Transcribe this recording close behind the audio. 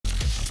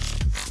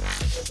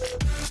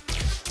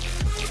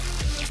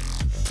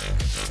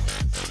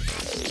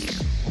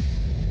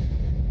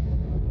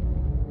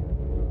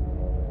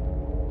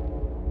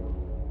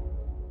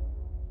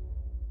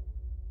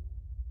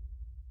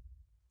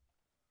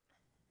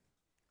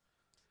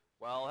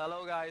Well,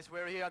 hello guys,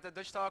 we're here at the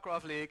Dutch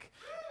StarCraft League.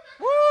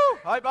 Woo!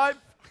 High five!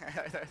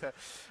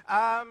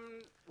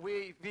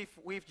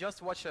 We've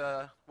just watched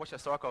a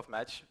StarCraft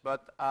match,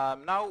 but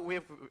now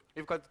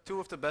we've got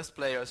two of the best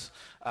players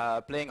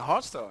playing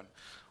HearthStone.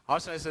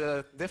 HearthStone is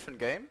a different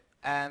game,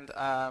 and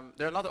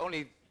there are not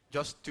only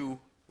just two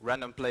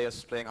random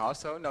players playing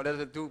Hearthstone. No, they're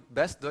the two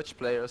best Dutch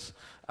players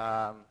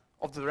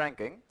of the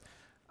ranking.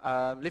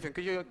 Lieven,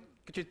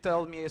 could you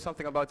tell me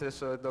something about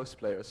those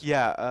players?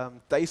 Yeah,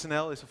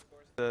 ThijsNL is of course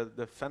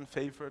the fan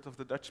favorite of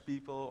the Dutch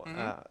people,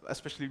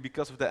 especially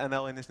because of the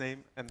NL in his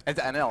name. And the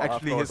NL,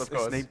 actually of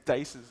course. His name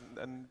Thijs is,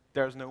 and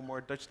there's no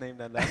more Dutch name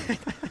than that.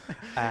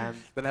 And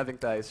than having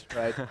Thijs,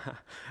 right?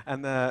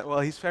 And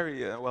well, he's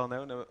very well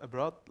known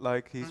abroad.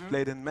 Like he's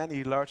played in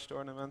many large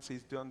tournaments.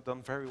 He's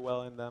done very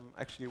well in them.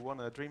 Actually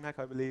won a DreamHack,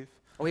 I believe.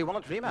 Oh, he won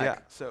a DreamHack? Yeah,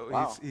 so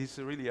wow. he's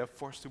really a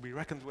force to be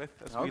reckoned with,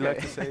 as we like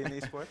to say in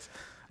esports.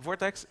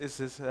 Vortex is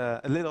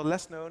a little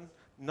less known,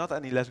 not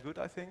any less good,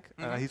 I think.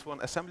 He's won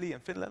Assembly in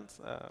Finland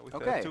with a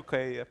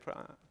 2K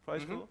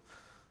prize pool.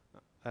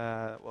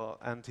 Well,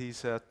 and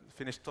he's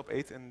finished top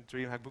 8 in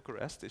DreamHack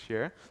Bucharest this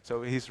year,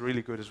 so he's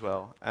really good as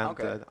well.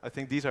 And I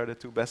think these are the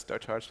two best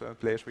Dutch Hearthstone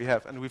players we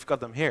have, and we've got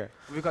them here.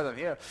 We've got them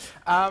here.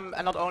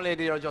 And not only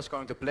they are just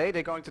going to play,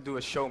 they're going to do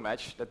a show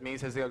match. That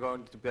means that they are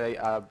going to play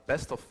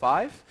best of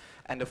 5,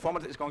 and the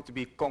format is going to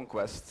be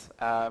Conquest.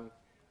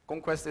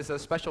 Conquest is a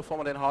special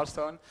format in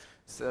Hearthstone.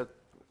 It's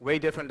way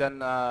different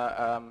than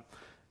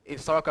in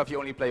StarCraft you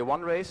only play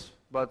one race,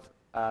 but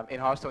in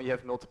Hearthstone you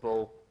have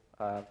multiple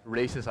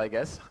races, I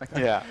guess,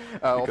 yeah,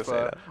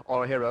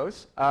 or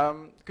heroes.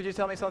 Could you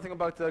tell me something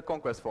about the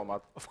Conquest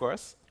format? Of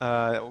course.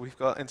 We've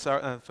got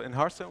in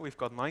Hearthstone we've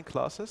got 9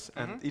 classes,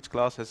 and each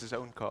class has its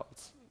own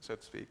cards, so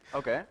to speak.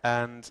 Okay.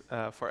 And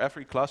for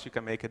every class you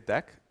can make a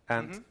deck,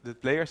 and the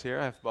players here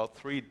have about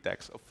 3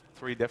 decks of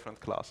 3 different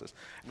classes.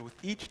 And with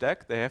each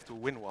deck they have to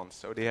win once,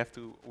 so they have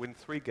to win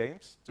 3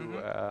 games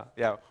to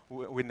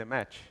win the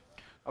match.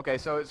 Okay,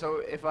 so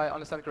if I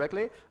understand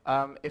correctly,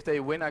 if they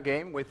win a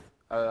game with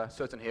a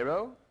certain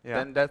hero,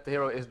 then that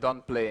hero is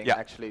done playing,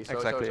 actually. So,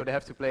 exactly. So they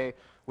have to play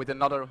with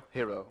another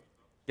hero.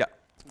 Yeah,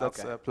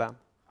 that's the plan.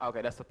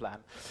 Okay, that's the plan.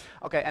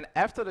 Okay, and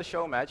after the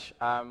show match,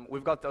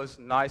 we've got those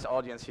nice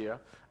audience here.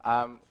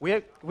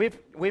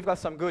 We've got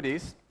some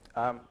goodies.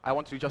 I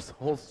want to just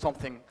hold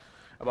something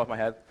above my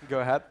head.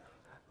 Go ahead.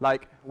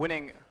 Like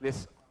winning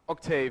this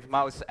Octave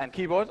mouse and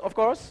keyboard, of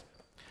course.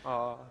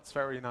 Oh, it's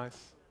very nice.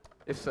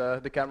 If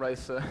the camera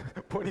is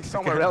pointing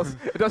somewhere else,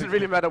 it doesn't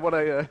really matter what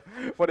I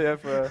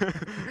have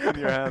in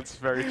your hands.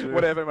 Very true.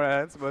 What I have in my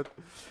hands, but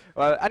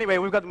well, anyway,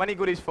 we've got many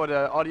goodies for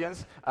the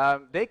audience.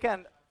 They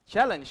can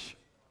challenge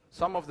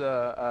some of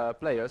the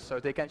players, so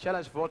they can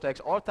challenge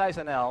Vortex or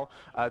ThijsNL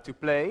to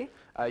play.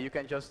 You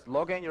can just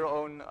log in your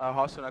own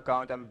Hearthstone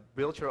account and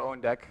build your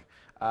own deck.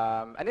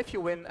 And if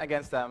you win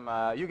against them,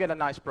 you get a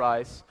nice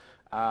prize.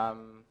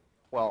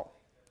 Well,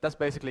 that's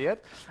basically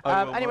it.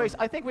 Anyways,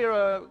 I think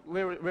we're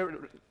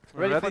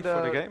ready for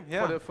the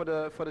game,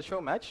 for the show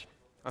match.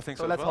 I think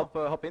so. So Let's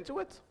well. hop into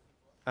it.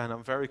 And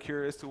I'm very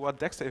curious to what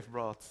decks they've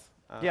brought.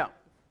 Yeah.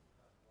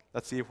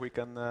 Let's see if we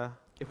can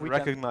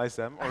recognize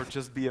them or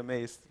just be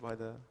amazed by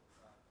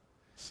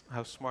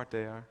how smart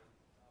they are.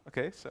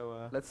 Okay,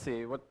 so let's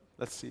see.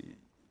 Let's see.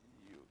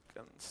 You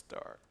can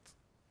start.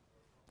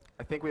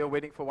 I think we are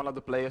waiting for one of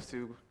the players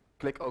to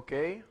click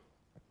OK.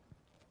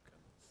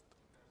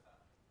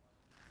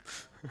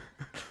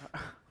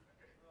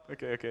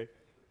 Okay.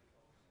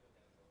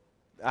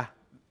 Ah,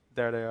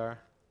 there they are.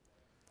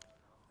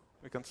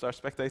 We can start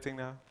spectating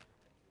now.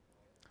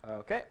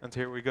 Okay. And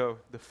here we go.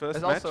 The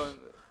first match.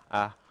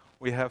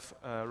 We have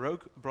a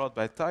Rogue brought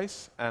by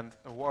Thijs and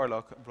a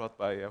Warlock brought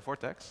by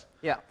Vortex.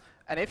 Yeah.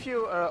 And if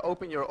you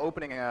open your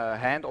opening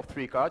hand of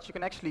 3 cards, you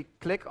can actually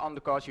click on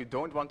the cards you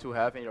don't want to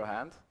have in your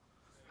hand.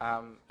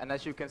 And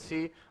as you can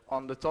see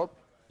on the top,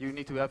 you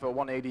need to have a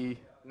 180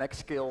 neck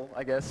skill,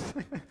 I guess,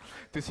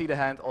 to see the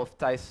hand of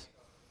Thijs.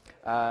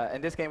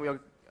 In this game we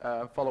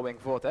are following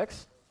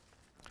Vortex.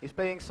 He's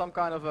playing some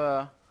kind of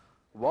a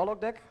Warlock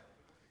deck.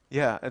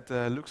 Yeah, it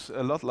looks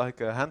a lot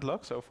like a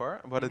Handlock so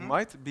far, but it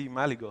might be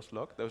Malygos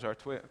Lock. Those are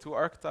 2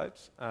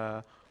 archetypes.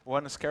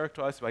 One is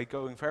characterized by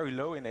going very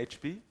low in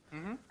HP,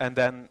 and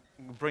then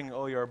bring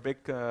all your big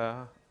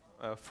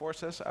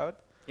forces out.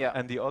 Yeah.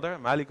 And the other,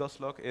 Malygos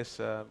Lock, is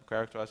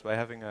characterized by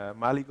having a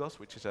Malygos,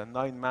 which is a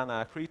 9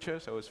 mana creature,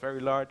 so it's very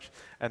large,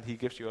 and he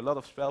gives you a lot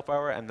of spell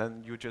power, and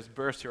then you just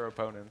burst your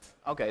opponent.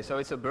 Okay, so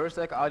it's a burst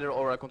deck either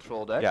or a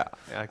control deck. Yeah,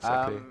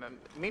 exactly.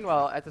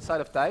 Meanwhile, at the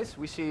side of Thijs,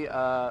 we see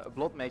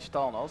Blood Mage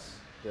Thalnos,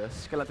 the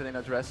skeleton in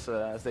a dress,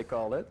 as they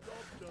call it.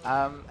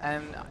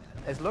 And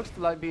it looks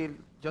like be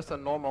just a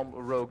normal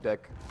rogue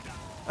deck.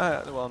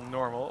 Well,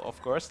 normal,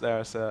 of course.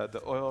 There's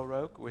the Oil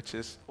Rogue, which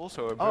is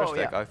also a burst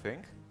deck, I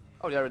think.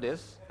 Oh, there it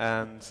is.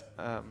 And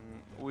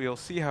we'll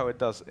see how it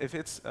does. If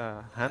it's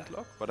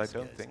handlock, but I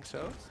don't think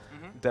so,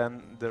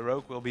 then the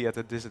rogue will be at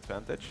a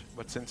disadvantage.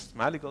 But since it's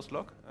Maligo's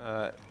lock,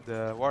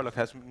 the warlock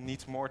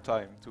needs more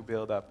time to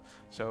build up.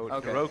 So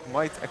the rogue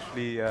might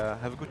actually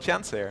have a good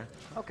chance here.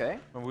 Okay.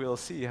 And we'll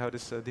see how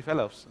this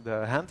develops.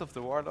 The hand of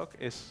the warlock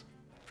is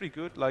pretty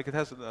good. Like, it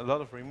has a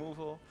lot of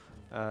removal,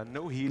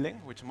 no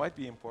healing, which might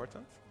be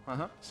important.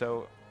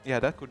 So yeah,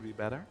 that could be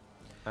better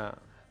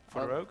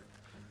for the rogue.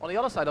 On the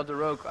other side of the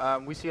rogue,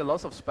 we see a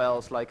lot of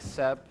spells like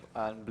Sap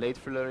and Blade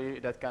Flurry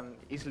that can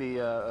easily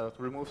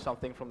remove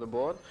something from the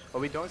board,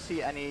 but we don't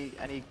see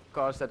any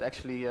cards that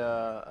actually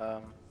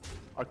are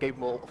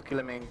capable of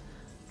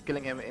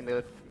killing him in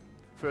the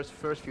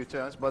first few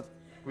turns. But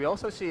we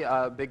also see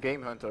a big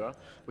Game Hunter,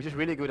 which is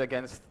really good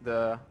against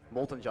the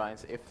Molten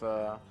Giants if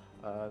the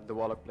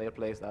Warlock player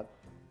plays that.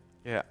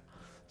 Yeah.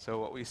 So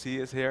what we see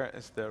is here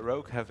is the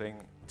rogue having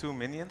 2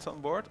 minions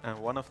on board, and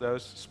one of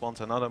those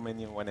spawns another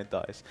minion when it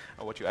dies.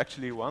 And what you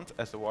actually want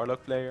as the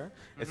warlock player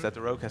is that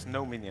the rogue has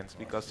no minions,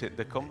 because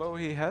the combo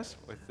he has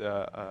with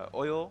the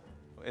oil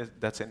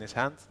that's in his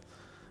hand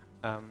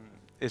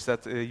is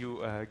that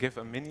you give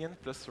a minion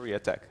 +3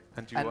 attack,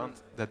 and you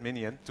want that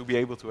minion to be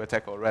able to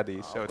attack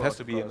already. So it has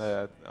to be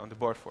on the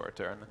board for a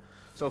turn.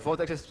 So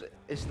Vortex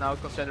is now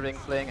considering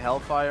playing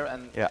Hellfire,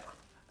 and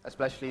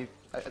especially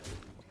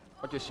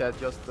what you said,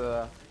 just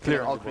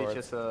clear all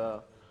creatures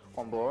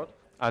on board.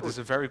 This is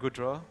a very good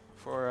draw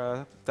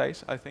for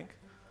Thijs, I think,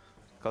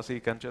 because he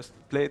can just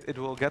play it. It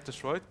will get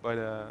destroyed by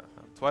the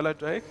Twilight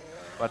Drake,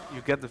 but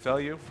you get the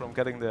value from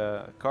getting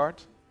the card.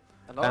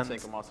 And not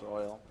Single Master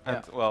Oil.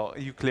 And well,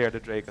 you clear the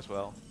Drake as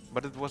well.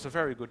 But it was a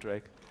very good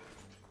Drake.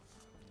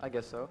 I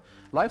guess so.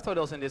 Life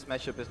totals in this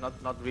matchup is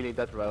not really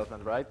that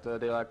relevant, right?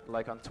 They're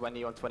like on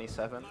 20 or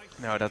 27.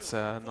 No, that's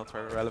not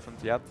very relevant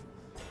yet.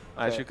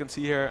 As you can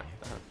see here,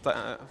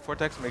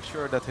 Vortex makes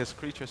sure that his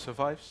creature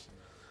survives,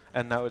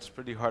 and now it's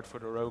pretty hard for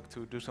the rogue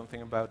to do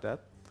something about that.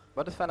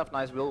 But the Fan of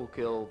Nice will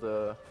kill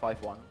the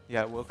 5/1.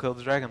 Yeah, will kill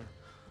the dragon.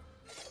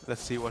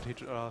 Let's see what he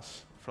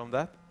draws from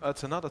that.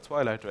 It's another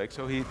Twilight Drake,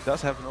 so he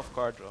does have enough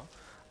card draw.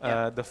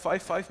 The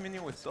 5/5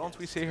 minion with taunt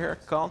we see here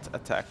can't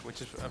attack,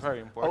 which is very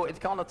important. Oh, it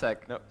can't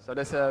attack. No. So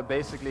that's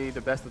basically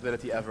the best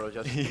ability ever.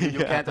 Just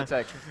you can't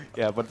attack.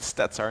 Yeah, but the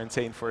stats are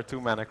insane for a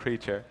 2-mana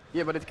creature.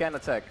 Yeah, but it can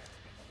attack.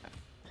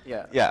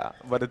 Yeah,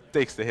 but it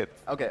takes the hit.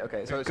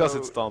 Okay. So because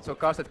it's taunt. So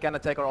cards that can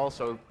attack are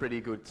also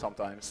pretty good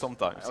sometimes.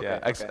 Sometimes,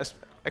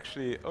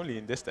 actually, only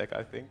in this deck,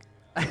 I think.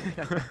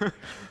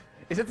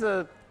 Is it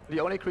the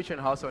only creature in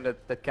Hearthstone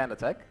that can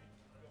attack?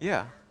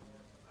 Yeah,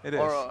 it is.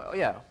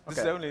 This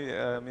is the only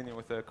minion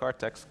with the card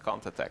text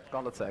can't attack.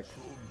 Can't attack.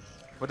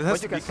 But it has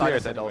to be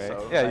cleared anyway.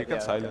 Also. Yeah, you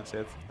can silence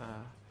it.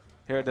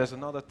 Here there's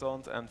another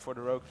taunt, and for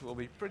the rogue it will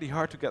be pretty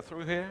hard to get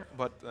through here,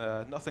 but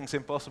nothing's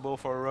impossible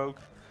for a rogue.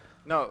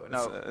 No.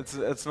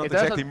 It's not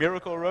exactly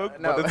Miracle Rogue,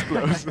 but it's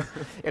close.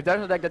 If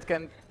there's a deck that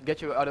can get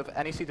you out of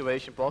any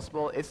situation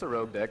possible, it's the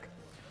Rogue deck.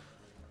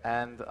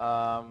 And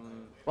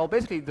well,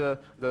 basically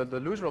the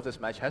loser of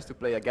this match has to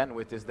play again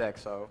with this deck.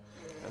 So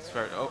that's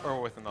fair.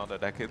 Or with another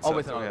deck. Or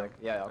with another deck.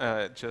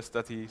 Yeah. Just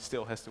that he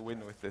still has to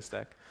win with this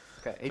deck.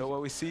 Okay. So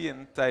what we see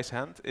in Thijs'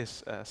 hand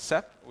is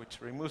Sap, which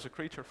removes a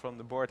creature from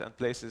the board and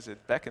places it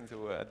back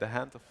into the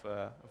hand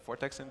of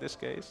Vortex in this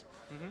case.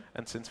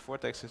 And since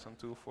Vortex is on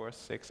 2, 4,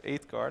 6,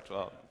 8 cards,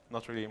 well,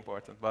 not really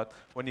important, but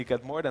when you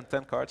get more than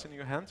 10 cards in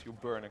your hand, you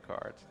burn a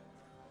card.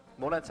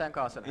 More than 10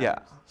 cards in hand? Yeah,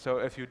 so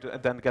if you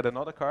then get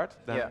another card,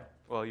 then,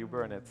 well, you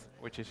burn it,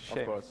 which is a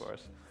shame, of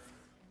course.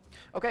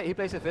 Okay, he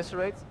plays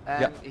Eviscerate,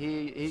 and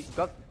he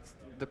got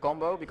the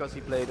combo because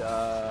he played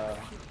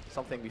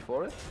something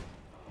before it.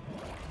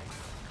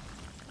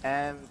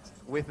 And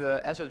with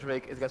the Azure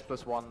Drake, it gets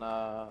 +1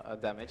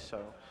 damage, so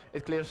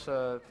it clears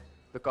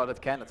the card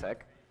that can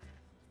attack.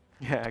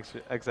 Yeah,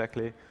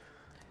 exactly.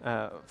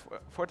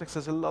 Vortex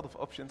has a lot of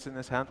options in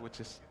his hand, which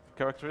is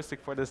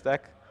characteristic for this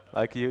deck.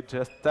 Like, you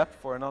just tap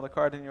for another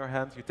card in your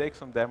hand, you take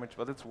some damage,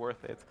 but it's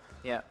worth it.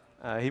 Yeah.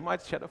 He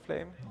might Shadow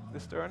Flame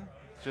this turn.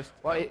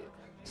 Well,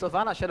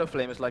 Sylvana Shadow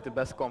Flame is like the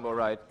best combo,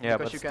 right? Yeah,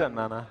 because but it's 10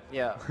 mana.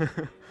 Yeah.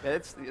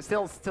 It's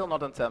still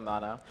not on 10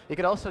 mana. You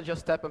could also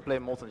just tap and play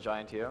Molten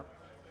Giant here.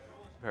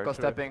 Because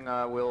tapping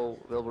will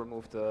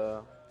remove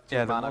the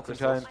the Molten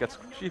Giant gets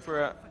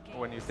cheaper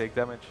when you take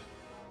damage.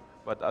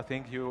 But I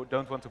think you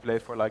don't want to play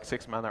it for like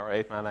 6 mana or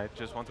 8 mana. You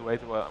just want to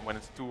wait when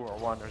it's 2 or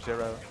 1 or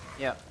 0.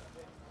 Yeah.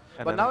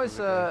 And but now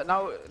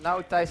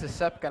Thijs'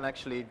 Sap can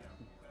actually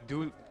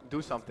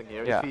do something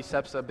here. If he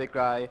saps a big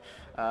guy,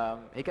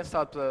 he can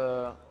start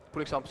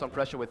putting some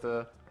pressure with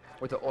the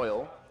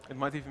oil. It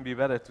might even be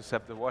better to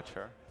sap the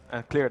Watcher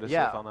and clear the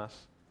Sylvanas.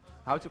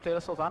 How to clear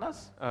the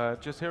Sylvanas?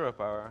 Just hero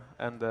power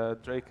and the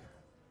Drake.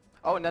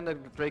 Oh, and then the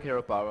Drake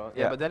hero power.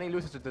 Yeah, but then he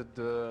loses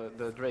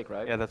the Drake,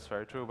 right? Yeah, that's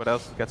very true. But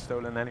else it gets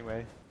stolen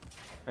anyway,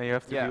 and you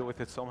have to deal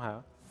with it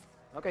somehow.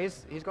 Okay,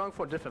 he's going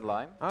for a different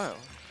line.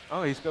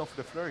 Oh, he's going for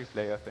the flurry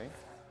play, I think.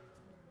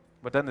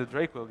 But then the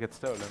Drake will get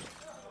stolen.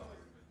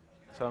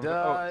 So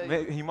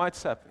he might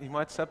sap. He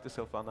might sap the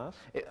Sylvanas.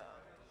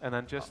 and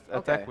then just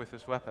attack with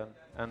his weapon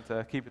and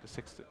keep it a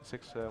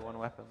 6-1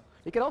 weapon.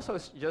 You can also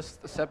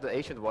just accept the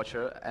Ancient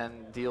Watcher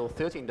and deal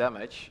 13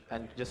 damage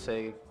and just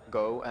say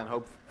go and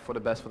hope for the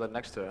best for the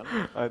next turn.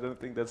 I don't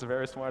think that's a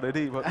very smart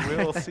idea, but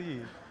we'll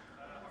see.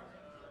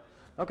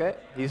 Okay,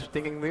 he's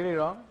thinking really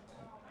wrong.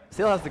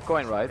 Still has the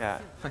coin, right? Yeah.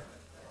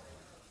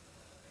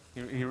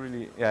 he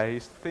really, yeah,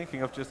 he's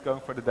thinking of just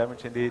going for the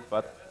damage indeed,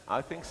 but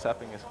I think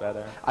sapping is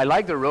better. I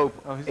like the rope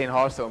in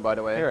Hearthstone, by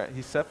the way. Here,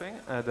 he's sapping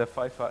the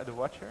 5 the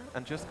Watcher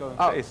and just going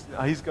face.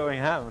 He's going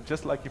ham,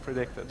 just like you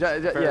predicted.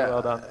 Very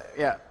well done.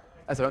 Yeah,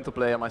 as a Hunter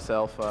player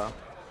myself.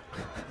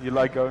 You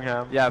like going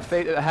ham? Yeah,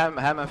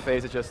 ham and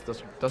face is just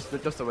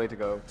the way to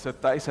go. So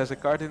Thijs has a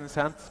card in his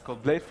hand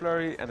called Blade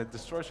Flurry, and it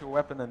destroys your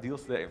weapon and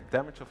deals the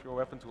damage of your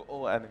weapon to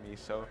all enemies.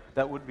 So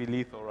that would be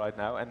lethal right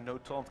now, and no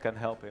taunt can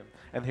help him.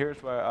 And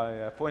here's where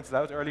I pointed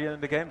out earlier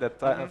in the game that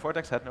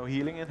Vortex had no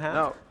healing in hand.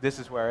 No. This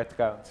is where it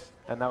counts,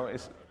 and now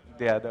is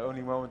the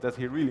only moment that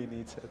he really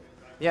needs it.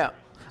 Yeah,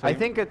 so I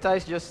think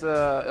Thijs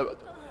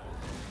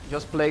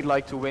just played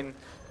like to win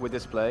with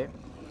this play.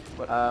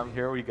 But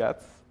here we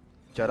got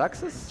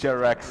Jaraxxus?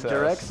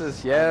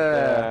 Jaraxxus,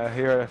 yeah.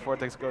 Here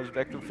Vortex goes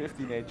back to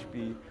 15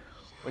 HP,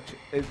 which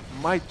it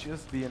might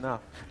just be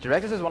enough.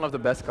 Jaraxxus is one of the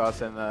best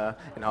cards in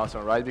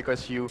Hearthstone, right?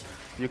 Because you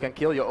can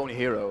kill your own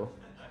hero.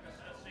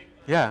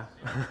 Yeah.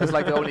 It's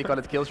like the only card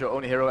that kills your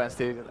own hero and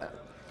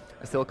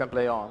still can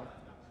play on.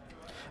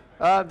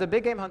 The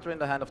big game hunter in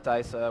the hand of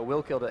Thijs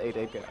will kill the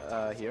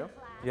 8/8 here.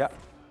 Yeah.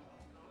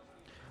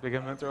 Big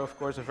Game Hunter, of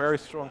course, a very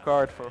strong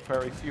card for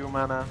very few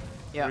mana.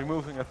 Yeah.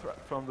 Removing a threat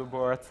from the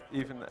board,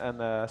 even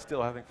and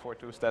still having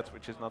 4/2 stats,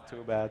 which is not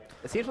too bad.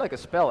 It seems like a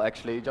spell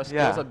actually. It just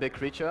kills a big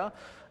creature,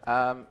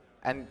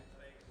 and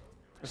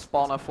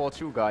spawn a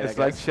 4/2 guy. It's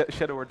like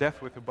Shadow or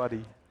Death with a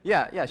body.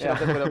 Yeah,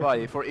 Shadow Death with a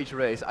body for each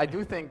race. I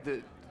do think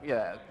that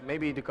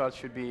maybe the card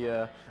should be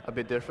a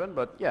bit different,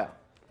 but yeah.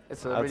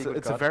 It's a really good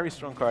it's card. a very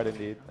strong card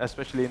indeed,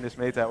 especially in this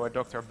meta where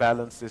Dr.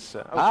 Balance is...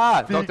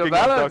 Dr.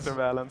 Balance! Dr.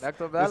 Balance.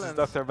 Dr. Balance. This is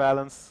Dr.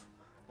 Balance.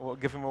 We'll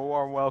give him a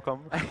warm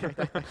welcome.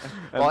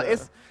 Well,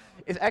 it's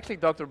actually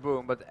Dr.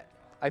 Boom, but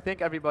I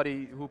think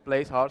everybody who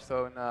plays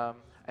Hearthstone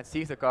and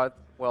sees the card,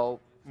 well...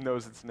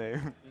 knows its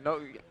name.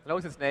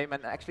 Knows its name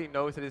and actually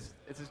knows it is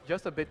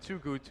just a bit too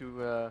good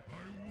to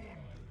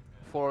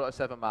for a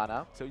 7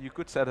 mana. So you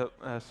could set up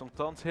some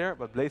taunts here,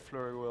 but Blade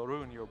Flurry will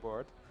ruin your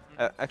board.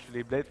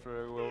 Actually, Blade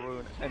Flurry will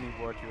ruin any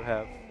board you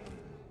have.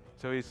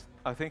 So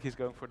I think he's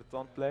going for the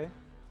taunt play.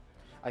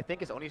 I think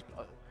his only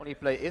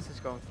play is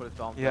going for the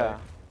taunt play. Yeah,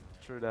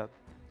 true that.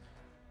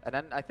 And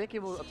then I think he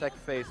will attack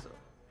face.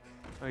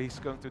 He's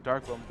going to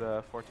Dark Bomb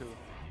the 4/2.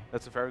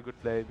 That's a very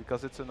good play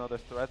because it's another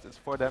threat. It's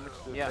 4 damage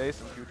to the face,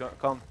 and you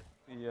can't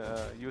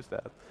use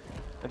that.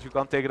 And you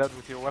can't take it out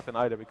with your weapon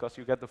either because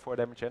you get the 4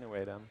 damage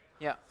anyway then.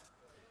 Yeah.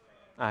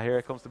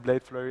 Here comes the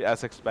Blade Flurry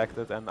as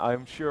expected, and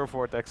I'm sure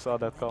Vortex saw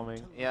that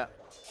coming. Yeah.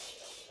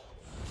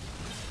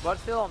 But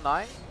still on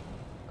 9.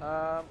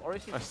 Or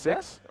is he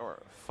 6 or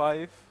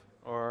 5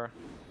 or...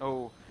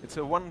 Oh, it's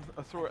a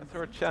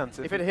third chance.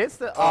 If it hits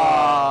the...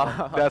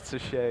 That's a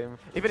shame.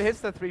 If it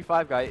hits the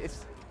 3/5 guy,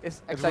 it's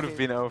exactly... It would have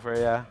been over,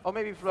 yeah. Or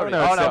maybe Flurry.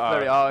 No,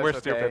 Flurry. We're it's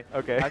stupid.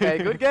 Okay. Okay,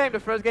 good game. The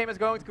first game is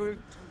going to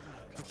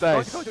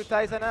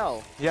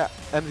ThijsNL. Yeah,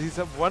 and he's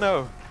up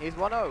 1-0. He's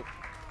 1-0.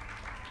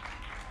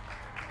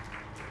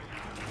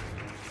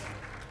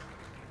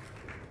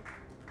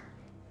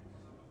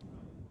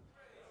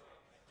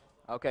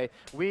 Okay,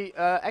 we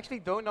actually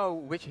don't know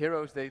which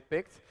heroes they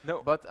picked.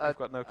 No, but I've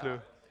got no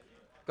clue.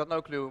 Got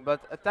no clue, but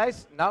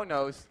Thijs now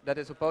knows that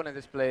his opponent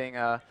is playing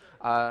a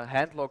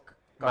handlock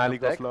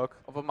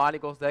of a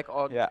Maligos deck,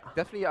 or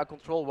definitely a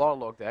control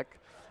warlock deck.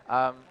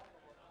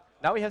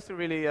 Now he has to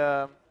really,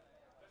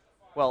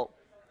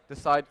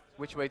 decide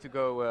which way to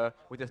go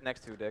with his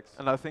next 2 decks.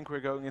 And I think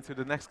we're going into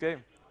the next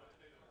game.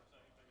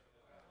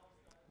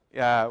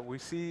 Yeah, we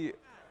see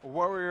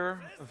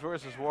Warrior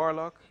versus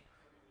Warlock.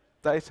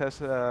 Thijs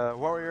has a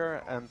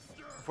Warrior, and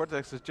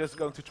Vortex is just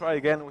going to try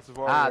again with the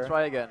Warrior.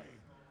 Try again.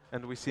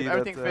 And we see if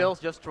everything fails,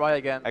 just try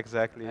again.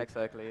 Exactly.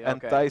 Exactly.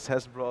 And Thijs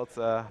has brought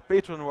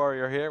Patron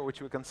Warrior here,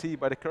 which we can see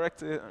by the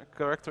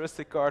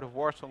characteristic card of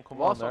Warsong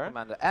Commander. Warsong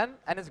Commander,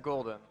 and it's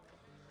golden.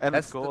 And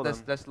it's golden.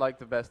 That's like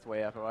the best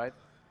way ever, right?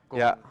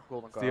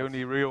 Golden it's the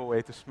only real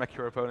way to smack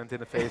your opponent in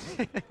the face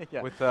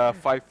with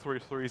 5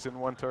 3/3s in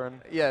 1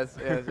 turn. Yes.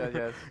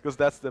 Because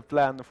that's the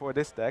plan for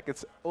this deck.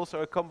 It's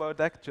also a combo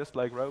deck, just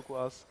like Rogue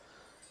was.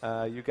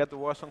 You get the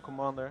Warsong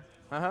Commander,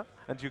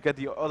 and you get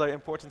the other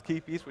important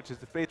key piece, which is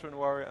the Patron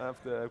Warrior of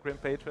the Grim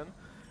Patron,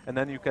 and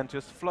then you can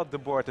just flood the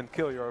board and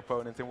kill your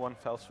opponent in 1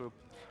 fell swoop.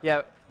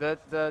 Yeah,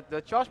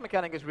 the charge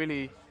mechanic is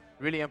really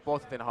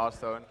important in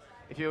Hearthstone.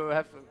 If you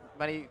have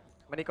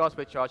many cards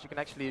with charge, you can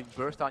actually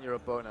burst down your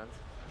opponent.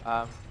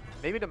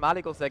 Maybe the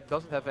Maligos deck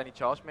doesn't have any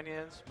charge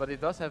minions, but it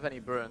does have any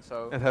burn,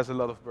 so... It has a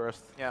lot of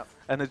burst. Yeah.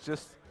 And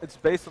it's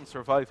based on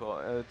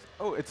survival.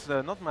 It's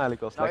not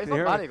Maligos. No, it's not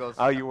Maligos.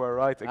 Oh, you were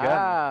right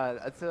again.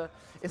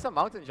 It's a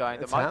Mountain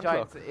Giant. The Mountain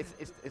Giant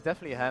is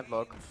definitely a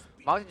handlock.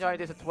 Mountain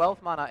Giant is a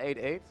 12 mana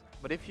 8/8.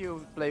 But if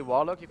you play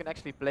Warlock, you can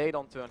actually play it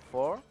on turn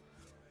 4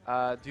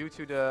 due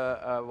to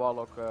the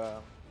Warlock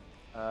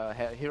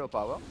hero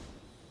power.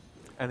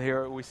 And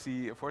here we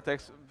see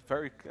Vortex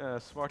very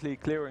smartly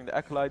clearing the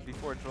Acolyte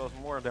before it draws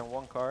more than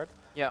one card.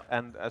 Yeah.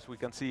 And as we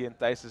can see in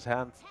Thijs'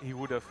 hand, he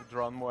would have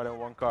drawn more than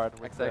one card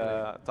with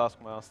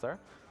Taskmaster.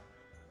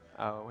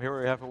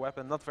 Here we have a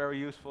weapon not very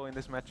useful in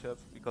this matchup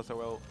because there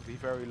will be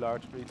very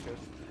large creatures.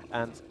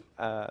 And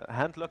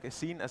Handlock is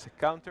seen as a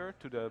counter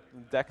to the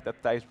deck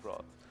that Thijs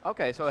brought.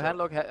 Okay, so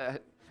Handlock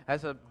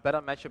has a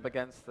better matchup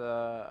against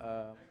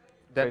than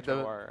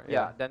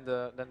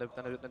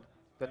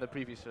the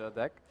previous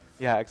deck.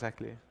 Yeah,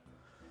 exactly.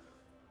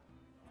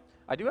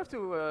 I do have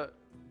to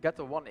get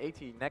the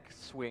 180 neck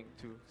swing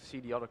to see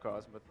the other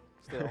cards, but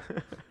still.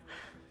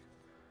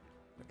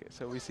 Okay,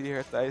 so we see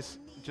here Thijs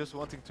just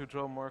wanting to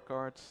draw more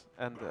cards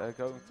and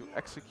going to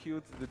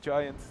execute the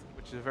Giant,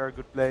 which is a very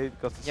good play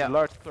because it's a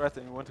large threat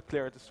and you want to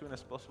clear it as soon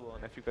as possible.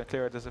 And if you can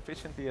clear it as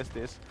efficiently as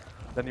this,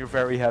 then you're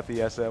very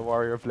happy as a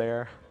warrior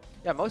player.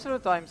 Yeah, most of the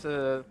times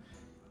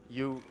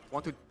you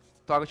want to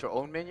target your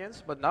own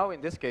minions, but now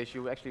in this case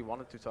you actually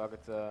wanted to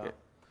target.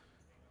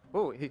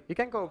 Oh, he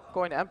can go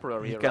coin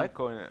Emperor here, right?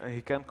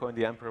 He can coin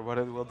the Emperor, but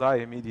it will die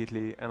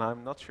immediately, and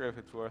I'm not sure if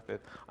it's worth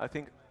it. I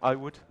think I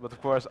would, but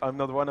of course I'm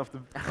not one of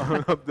the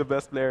I'm not the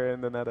best player in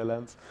the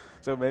Netherlands,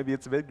 so maybe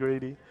it's a bit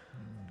greedy.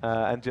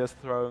 And just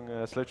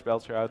throwing Sludge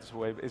Belcher out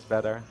is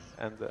better,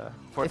 and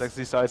Vortex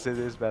decides it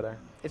is better.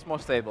 It's more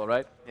stable,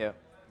 right? Yeah.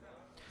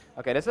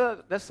 Okay,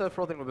 that's a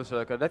Frothing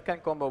Berserker. That can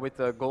combo with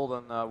the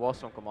Golden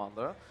Warstone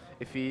Commander.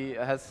 If he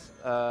has,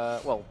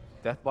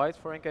 Death Bite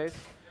for in case,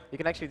 he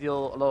can actually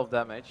deal a lot of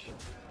damage.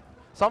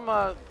 Some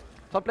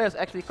players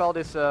actually call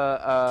this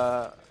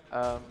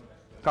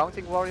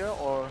Counting Warrior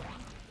or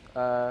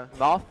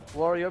Math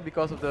Warrior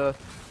because of the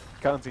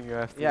counting you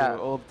have to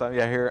do all the time.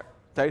 Yeah, here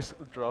Thijs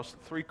draws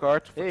 3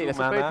 cards for 2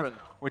 mana,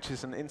 which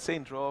is an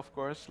insane draw, of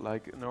course.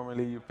 Like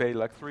normally you pay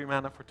like 3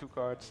 mana for 2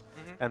 cards,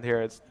 and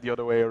here it's the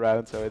other way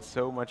around. So it's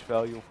so much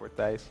value for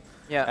Thijs.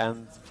 Yeah.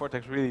 And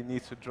Vortex really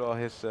needs to draw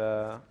his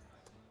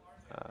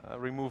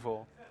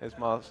removal, his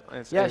mass.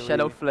 Yeah,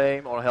 Shadow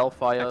Flame or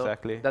Hellfire.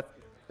 Exactly.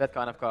 That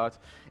kind of card.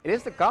 It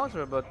is the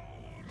counter, but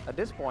at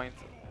this point,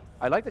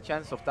 I like the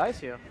chance of Thijs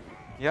here.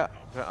 Yeah,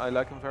 I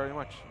like him very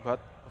much. But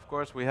of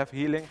course, we have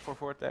healing for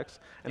Vortex,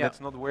 and it's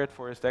not weird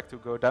for his deck to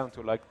go down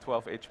to like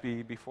 12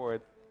 HP before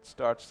it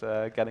starts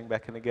getting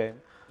back in the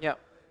game. Yeah.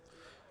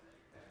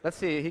 Let's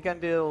see, he can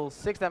deal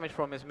 6 damage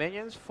from his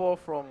minions, 4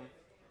 from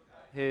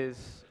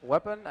his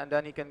weapon, and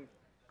then he can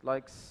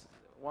like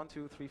 1,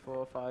 2, 3,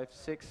 4, 5,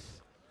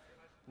 6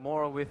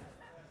 more with,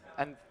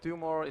 and 2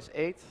 more is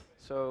 8,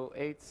 so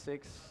 8,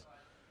 6.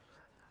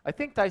 I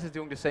think Thijs is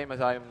doing the same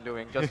as I am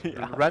doing, just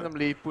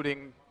randomly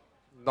putting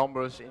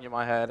numbers in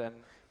my head and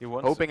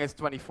hoping it's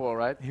 24,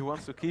 right? He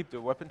wants to keep the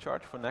weapon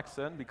charge for next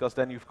turn because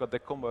then you've got the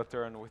combo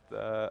turn with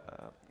the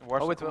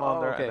Warstone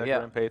Commander and the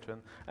Grand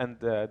Patron. And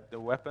the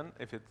weapon,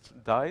 if it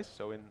dies,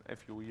 so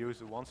if you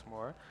use it once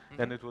more,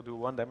 then it will do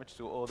 1 damage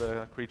to all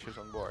the creatures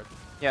on board.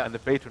 Yeah. And the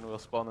Patron will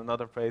spawn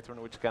another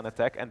Patron which can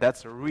attack, and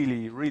that's a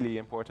really, really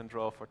important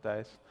draw for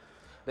Thijs.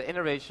 The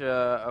Inner Rage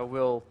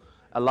will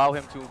allow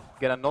him to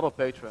get another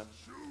Patron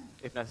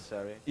if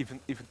necessary. Even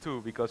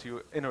 2, because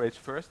you Inner Rage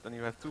first, then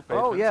you have 2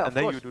 patrons, and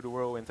then you do the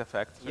Whirlwind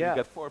effect. So you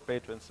get 4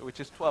 patrons, which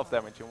is 12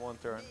 damage in 1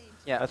 turn.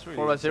 Yeah, that's really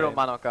for a 0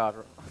 mana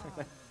card.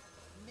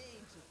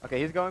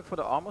 Okay, he's going for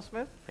the Armor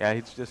Smith? Yeah,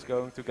 he's just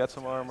going to get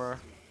some armor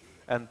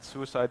and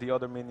suicide the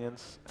other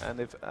minions. And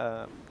if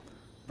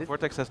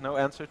Vortex has no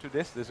answer to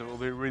this will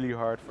be really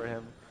hard for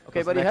him.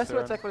 Okay, but he has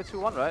to attack with a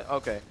 2-1, right?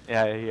 Okay.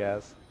 Yeah, he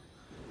has.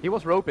 He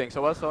was roping,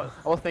 so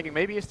I was thinking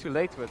maybe it's too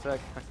late to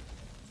attack.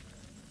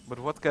 But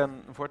what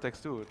can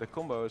Vortex do? The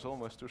combo is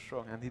almost too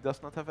strong, and he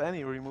does not have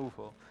any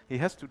removal. He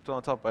has to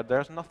taunt up, but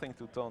there's nothing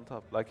to taunt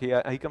up. Like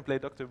he can play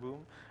Dr.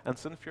 Boom and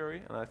Sun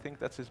Fury, and I think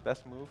that's his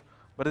best move.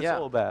 But it's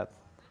all bad.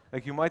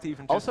 Like you might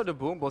even also the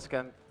Boom boss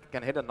can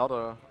hit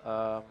another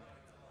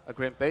a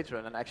Grim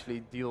Patron and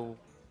actually deal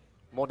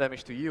more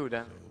damage to you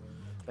than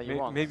you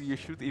want. Maybe you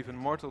should even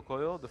Mortal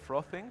Coil the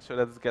Frothing so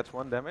that it gets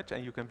 1 damage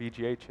and you can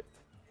BGH it.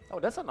 Oh,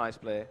 that's a nice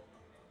play.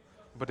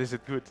 But is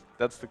it good?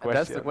 That's the question.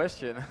 That's the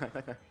question.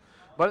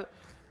 But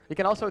he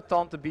can also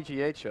taunt the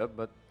BGH up,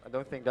 but I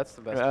don't think that's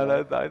the best.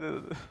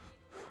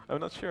 I'm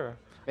not sure.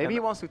 Maybe he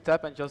wants to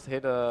tap and just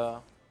hit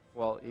a...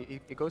 Well,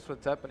 he goes for a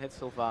tap and hits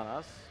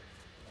Sylvanas.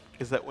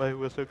 Is that what he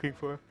was looking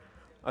for?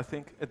 I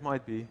think it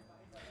might be.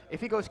 If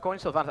he goes coin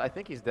Sylvanas, I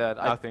think he's dead.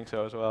 I think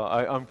so as well.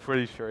 I'm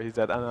pretty sure he's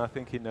dead, and I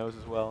think he knows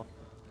as well.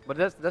 But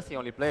that's the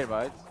only play,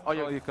 right? Oh,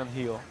 you can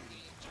heal.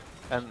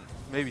 And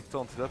maybe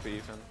taunt it up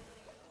even.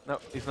 No,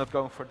 he's not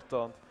going for the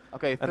taunt.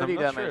 Okay, 30 and I'm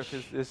not damage. sure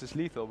if this is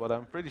lethal, but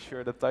I'm pretty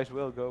sure that Thijs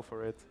will go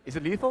for it. Is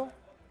it lethal?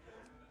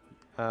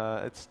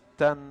 It's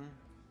 10,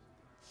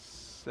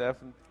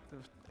 7,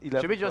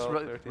 11, Should we just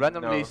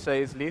randomly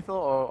say it's lethal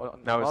or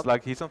no, not? It's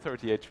like he's on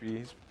 30 HP.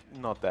 He's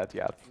not dead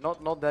yet.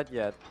 Not dead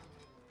yet.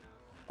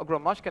 Oh,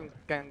 Grommash can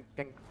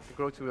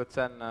grow to a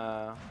 10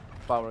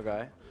 power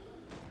guy.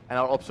 And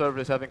our observer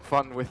is having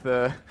fun with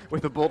the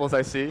boulders,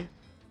 I see.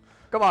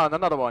 Come on,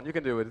 another one. You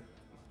can do it.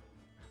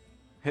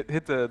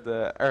 Hit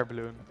the air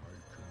balloon.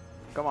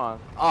 Come on.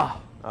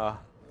 Ah. Ah.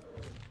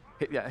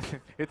 Hit, yeah,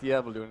 hit the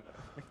air balloon.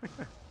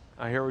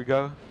 Here we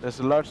go. There's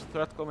a large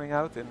threat coming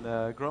out in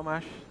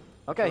Gromash.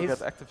 Okay, he's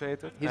he's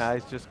activated.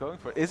 He's just going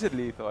for. Is it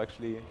lethal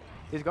actually?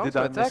 He's going did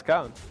to I attack.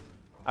 miscount?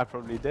 I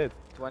probably did.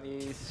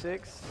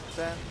 26,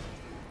 10.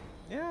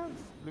 Yeah,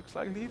 looks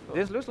like lethal.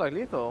 This looks like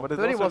lethal. But it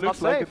 30 also was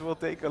looks not like safe. it will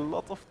take a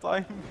lot of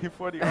time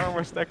before the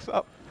armor stacks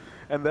up.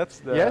 And that's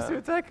the. He has to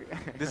attack.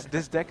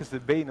 this deck is the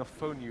bane of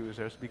phone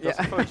users because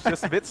the phone's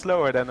just a bit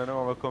slower than a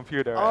normal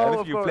computer. Oh, and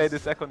if of you play course.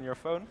 this deck on your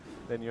phone,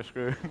 then you're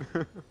screwed.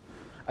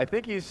 I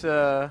think he's.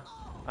 Yeah,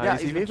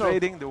 he's even lethal.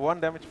 trading the 1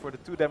 damage for the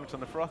 2 damage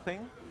on the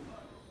frothing.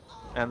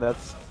 And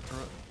that's.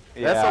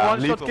 That's a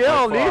one-shot lethal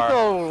kill. by far.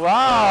 Lethal.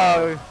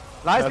 Wow.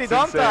 Nicely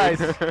done, insane.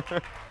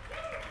 Thijs.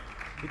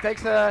 he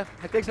takes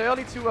an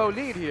early 2-0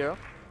 lead here.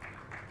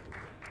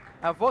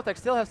 And Vortex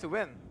still has to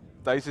win.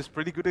 Thijs is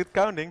pretty good at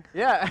counting.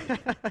 Yeah.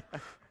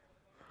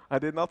 I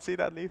did not see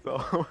that lethal.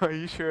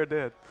 He sure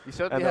did. He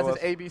certainly has his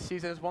ABC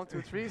since 1,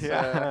 2, 3 in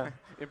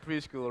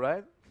preschool,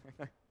 right?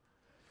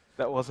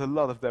 That was a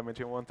lot of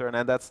damage in 1 turn,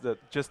 and that's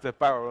just the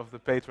power of the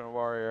Patron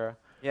Warrior.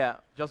 Yeah,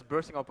 just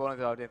bursting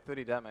opponent out in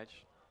 30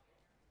 damage.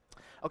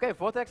 Okay,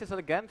 Vortex is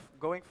again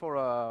going for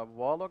a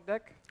Warlock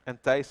deck.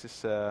 And Thijs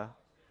is,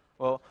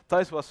 well,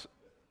 Thijs was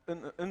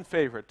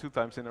unfavored 2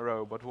 times in a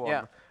row, but won.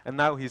 Yeah. And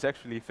now he's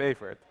actually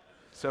favored.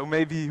 So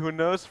maybe, who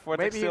knows,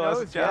 Vortex Maybe still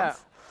has a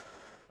chance.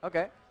 Yeah.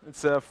 Okay.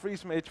 It's a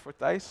Freeze Mage for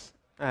Thijs,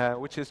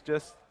 which is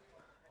just.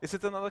 Is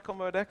it another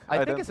combo deck? I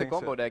think don't it's a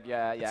combo so. deck.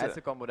 Yeah, it's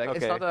a combo deck.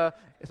 Okay.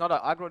 It's not an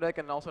aggro deck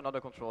and also not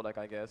a control deck,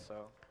 I guess.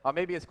 So, or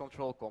maybe it's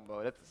control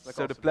combo. That's the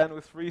So the concept. plan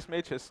with Freeze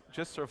Mage is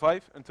just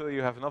survive until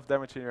you have enough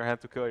damage in your hand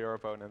to kill your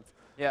opponent.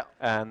 Yeah.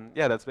 And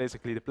yeah, that's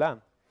basically the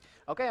plan.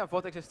 Okay, and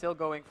Vortex is still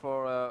going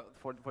for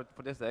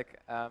this deck.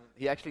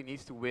 He actually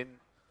needs to win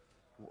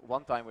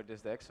 1 time with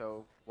this deck,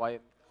 so why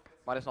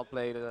might as not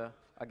play it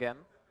again?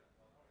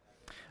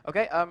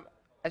 Okay.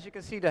 As you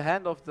can see, the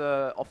hand of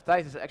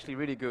Thijs is actually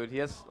really good. He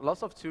has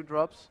lots of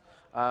 2-drops,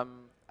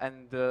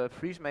 and the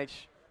Freeze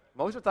Mage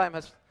most of the time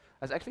has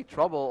actually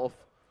trouble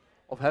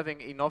of having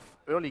enough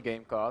early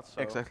game cards.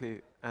 So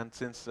Exactly, and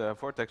since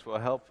Vortex will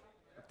help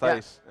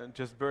Thijs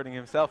just burning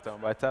himself down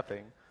by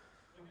tapping,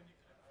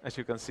 as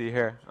you can see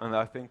here, and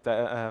I think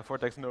that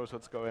Vortex knows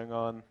what's going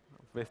on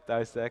with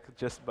Thijs' deck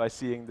just by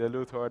seeing the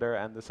Loot Hoarder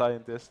and the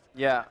Scientist.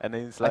 Yeah, and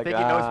then he's I like, think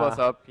he knows what's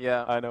up.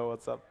 Yeah, I know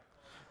what's up.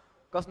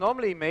 because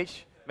normally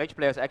mage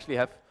players actually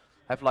have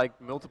like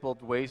multiple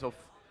ways of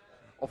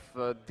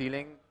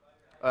dealing.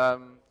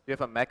 You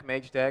have a Mech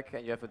Mage deck,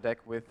 and you have a deck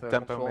with Tempo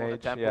control and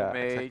Mage, Tempo yeah,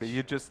 Mage. exactly.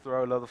 You just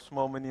throw a lot of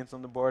small minions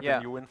on the board Yeah.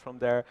 and you win from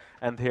there.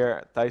 And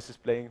here Thijs is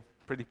playing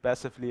pretty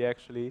passively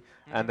actually,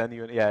 and then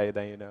you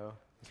know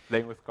he's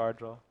playing with card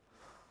draw.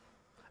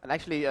 And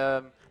actually,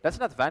 that's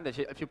an advantage.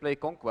 If you play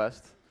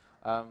Conquest,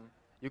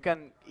 you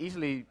can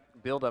easily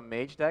build a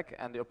mage deck,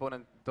 and the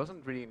opponent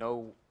doesn't really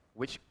know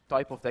which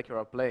type of deck you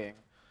are playing.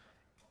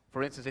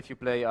 For instance, if you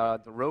play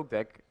the Rogue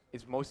deck,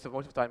 it's most of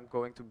the time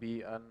going to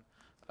be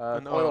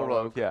an oil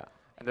rogue. Yeah.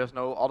 And there's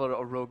no other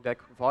rogue deck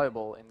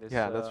viable in this.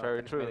 Yeah, that's very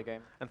in this true. metagame.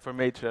 And for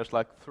Mage, there's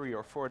like 3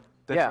 or 4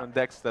 different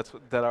decks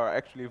that are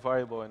actually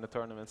viable in the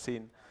tournament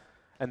scene,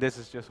 and this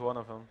is just one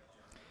of them.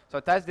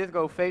 So Thijs did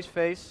go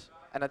face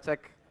and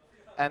attack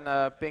and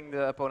ping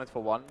the opponent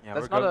for 1. Yeah,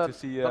 That's we're not going a to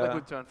see not a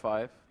good turn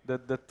 5.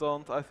 the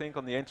taunt, I think,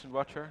 on the Ancient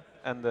Watcher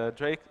and the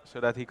Drake,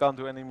 so that he can't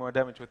do any more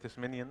damage with his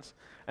minions.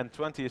 And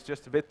 20 is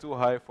just a bit too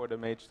high for the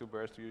Mage to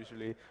burst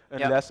usually,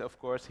 unless, of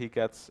course, he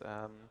gets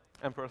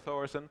Emperor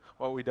Thorson.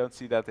 Well, we don't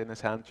see that in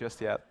his hand just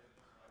yet.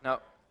 No.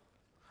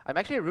 I'm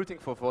actually rooting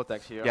for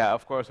Vortex here. Yeah,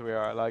 of course we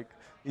are. Like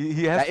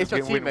he has to it's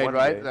your win teammate, one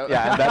right? game. So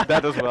Yeah, and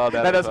that as well.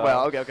 That as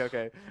well.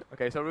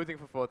 Okay, so rooting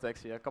for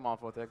Vortex here. Come on,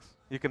 Vortex.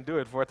 You can do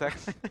it,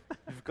 Vortex.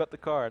 You've got the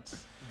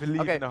cards.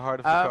 Believe Okay, in the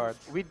heart of the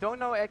cards. we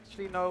don't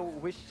actually know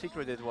which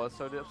secret it was,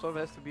 so the observer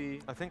has to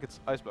be. I think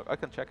it's Ice Block. I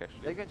can check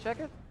actually. You can check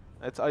it.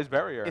 It's Ice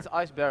Barrier. It's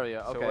Ice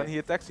Barrier. So Okay. when he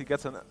attacks, he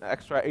gets an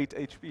extra 8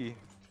 HP.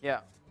 Yeah.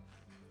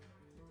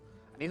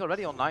 And he's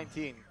already on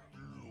 19.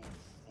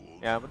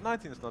 Yeah, but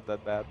 19 is not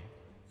that bad.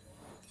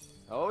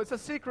 Oh, it's a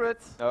secret.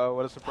 Oh,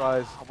 what a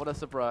surprise. What a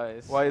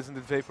surprise. Why isn't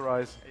it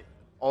Vaporize?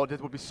 Oh, that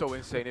would be so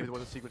insane if it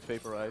was a secret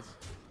Vaporize.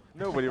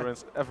 Nobody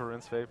ever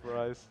runs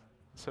Vaporize,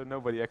 so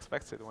nobody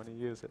expects it when you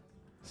use it.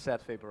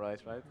 Sad Vaporize,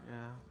 right?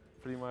 Yeah,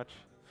 pretty much.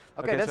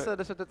 Okay, so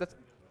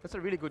that's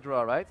a really good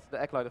draw, right?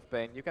 The Acolyte of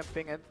Pain. You can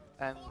ping it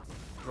and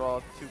draw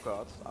 2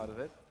 cards out of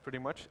it. pretty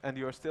much, and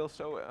you're still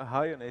so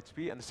high on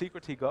HP, and the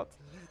secret he got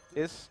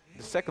is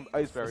the second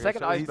Ice Barrier. The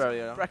second so Ice he's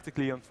Barrier.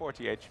 practically on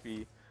 40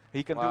 HP.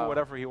 He can do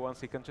whatever he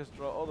wants, he can just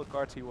draw all the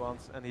cards he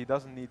wants, and he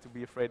doesn't need to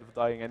be afraid of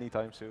dying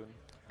anytime soon.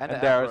 And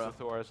there is the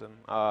Thorson.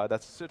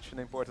 That's such an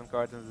important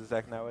card in this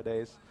deck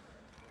nowadays.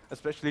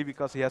 Especially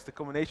because he has the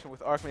combination with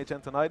Archmage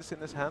Antonidas in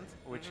his hand,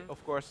 which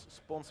of course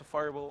spawns a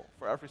fireball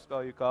for every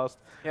spell you cast.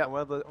 Yeah. And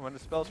when the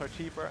spells are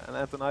cheaper and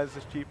Antonidas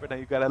is cheaper, then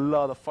you get a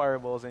lot of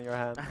fireballs in your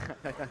hand.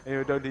 And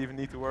you don't even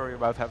need to worry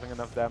about having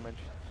enough damage.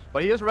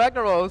 But here's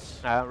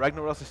Ragnaros.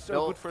 Ragnaros is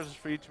so good versus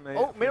free mage.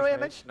 Oh, mirror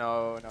image?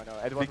 No.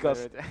 It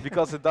wasn't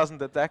because it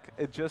doesn't attack,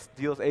 it just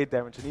deals 8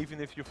 damage, and even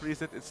if you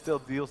freeze it, it still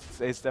deals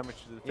 8 damage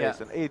to the face,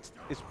 and 8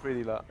 is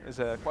pretty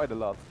quite a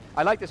lot.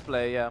 I like this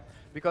play, yeah,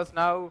 because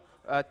now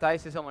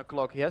Thijs is on the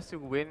clock. He has to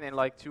win in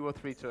like 2 or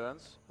 3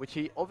 turns, which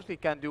he obviously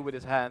can do with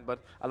his hand. But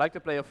I like the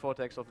play of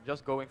Vortex of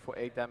just going for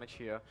 8 damage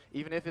here,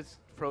 even if it's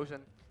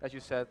frozen, as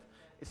you said,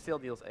 it still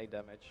deals 8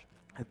 damage.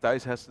 And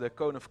Thijs has the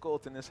Cone of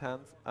Cold in his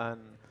hand,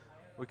 and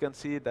we can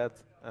see that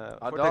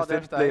Vortex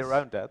didn't play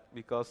around that,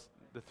 because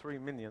the 3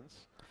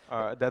 minions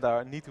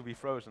that need to be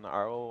frozen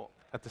are all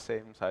at the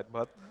same side.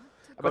 But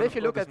if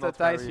you look at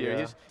Thijs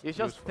here, he's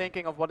just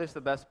thinking of what is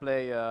the best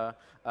play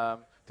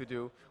to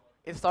do.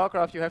 In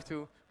StarCraft, you have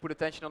to put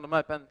attention on the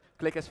map and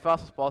click as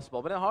fast as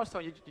possible. But in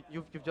HearthStone,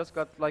 you've just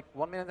got like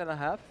 1.5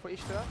 minutes for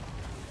each turn,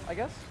 I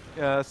guess?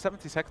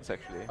 70 seconds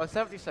actually. Oh,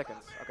 70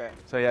 seconds, okay.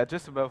 So yeah,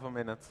 just above a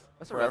minute.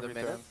 That's a random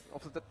minute.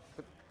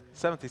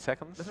 70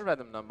 seconds. That's a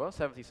random number,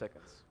 70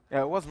 seconds.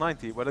 Yeah, it was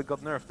 90, but it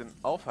got nerfed in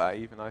Alpha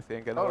even, I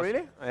think. And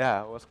really?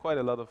 Yeah, it was quite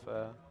a lot of...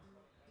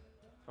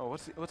 oh,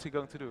 what's he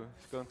going to do?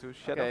 He's going to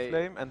Shadow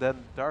Flame and then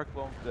Dark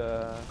Bomb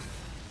the...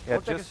 Yeah,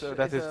 just so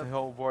that his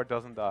whole board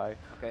doesn't die.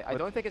 Okay, I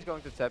don't think he's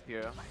going to tap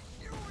here.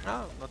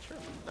 No, not sure.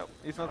 No,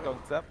 he's not going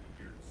to tap.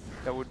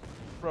 That would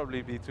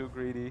probably be too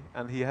greedy,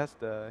 and he has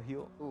the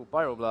heal. Ooh,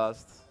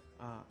 Pyroblast.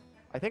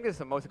 I think it's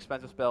the most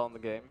expensive spell in the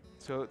game.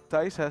 So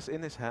Thijs has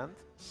in his hand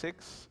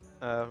 6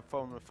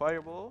 from the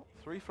Fireball,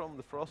 3 from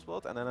the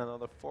Frostbolt, and then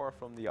another 4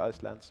 from the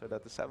Ice Lance, so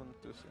that the 7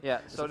 to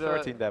so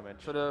 13 damage.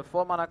 So the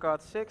 4 mana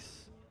card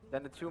 6,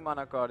 then the 2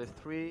 mana card is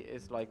 3,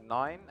 is like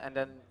 9, and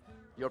then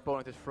your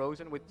opponent is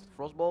frozen with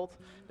Frostbolt,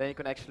 then you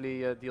can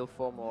actually deal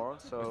 4 more.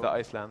 So with the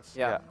Ice Lance.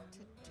 Yeah.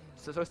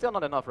 So still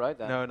not enough, right?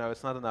 Then? No,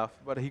 it's not enough.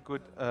 But he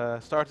could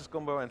start his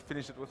combo and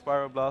finish it with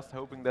Pyroblast,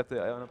 hoping that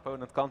the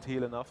opponent can't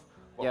heal enough.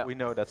 Well, we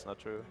know that's not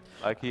true.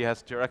 Like, he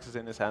has Jiraxes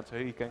in his hand, so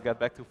he can get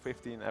back to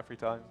 15 every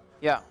time.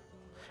 Yeah,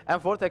 and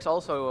Vortex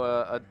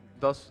also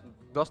does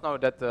know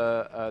that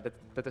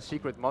that the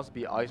secret must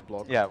be Ice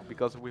Block. Yeah,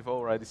 because we've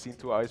already seen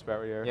 2 ice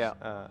barriers.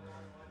 Yeah.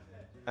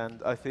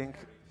 And I think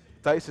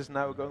Thijs is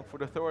now going for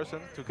the Thorson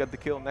to get the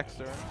kill next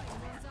turn.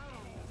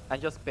 And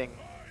just ping,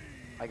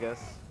 I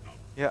guess.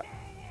 Yeah.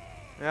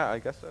 Yeah, I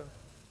guess so.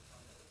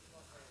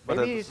 But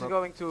maybe he's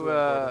going to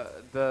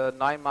the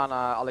 9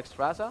 mana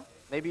Alexstrasza.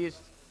 Maybe he's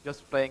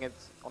just playing it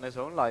on his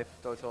own life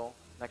total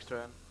next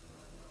turn.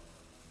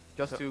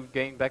 Just to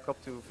gain back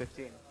up to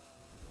 15.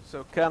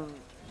 So can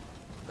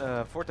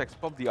Vortex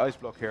pop the ice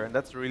block here? And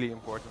that's a really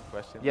important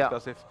question. Yeah.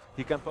 Because if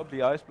he can pop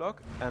the ice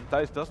block and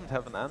Thijs doesn't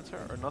have an answer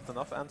or not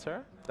enough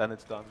answer, then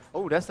it's done.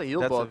 Oh, that's the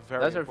heal bot.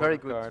 That's a very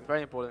good card.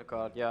 Very important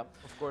card, yeah.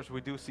 Of course,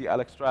 we do see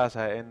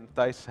Alexstrasza in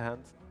Thijs'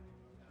 hand.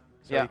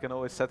 So you can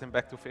always set him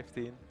back to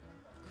 15.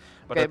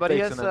 But okay, but he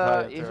has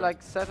he's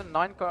like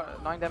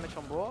 9 damage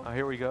on board.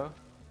 Here we go.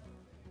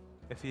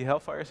 If he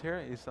Hellfires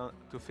here, he's on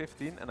to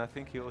 15, and I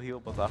think he'll heal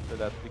but after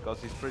that,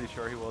 because he's pretty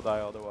sure he will die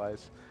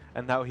otherwise.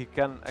 And now he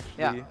can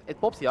actually it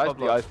pops the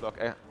ice block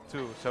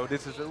too. So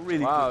this is a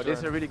really good turn. This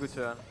is a really good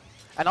turn.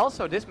 And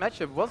also this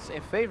matchup was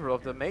in favor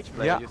of the mage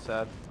player, you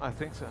said. I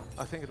think so.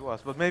 I think it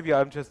was. But maybe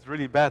I'm just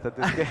really bad at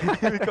this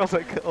game because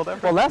I killed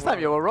everything. Well, last time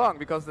you were wrong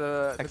because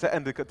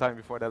and the time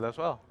before that as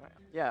well.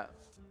 Yeah.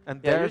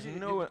 And there's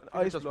no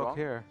ice block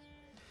here.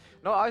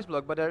 No ice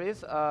block, but there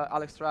is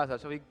Alexstrasza,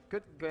 so he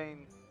could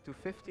gain to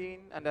 15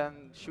 and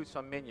then shoot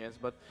some minions.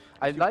 But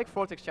I like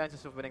Vortex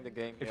chances of winning the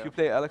game. If you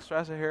play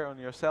Alexstrasza here on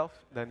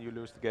yourself, then you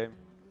lose the game,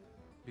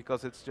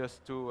 because it's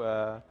just too.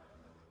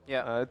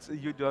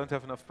 You don't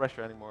have enough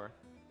pressure anymore.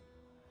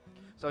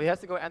 So he has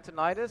to go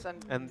Antonidas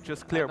and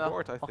just clear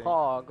board, I think.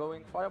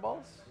 Going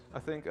fireballs? I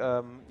think,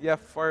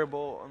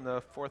 fireball on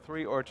the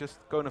 4-3 or just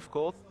Cone of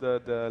Cold,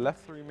 the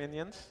left 3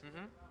 minions.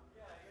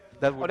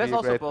 That would be a great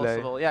play. That's also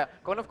possible, yeah.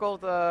 Cone of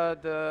Cold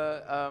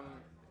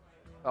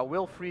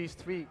will freeze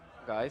 3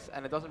 guys,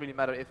 and it doesn't really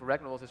matter if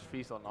Ragnaros is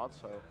freezed or not,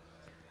 so.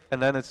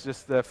 And then it's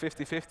just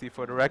 50-50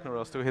 for the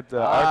Ragnaros to hit the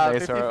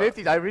Archmace.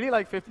 50-50s, I really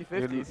like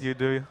 50-50s. You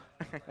do?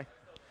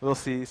 We'll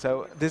see.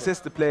 So this is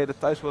the play that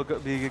Thijs will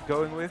be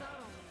going with.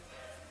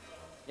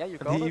 Yeah, you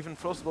and he even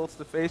frostbolts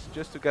the face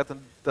just to get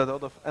that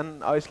other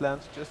and Ice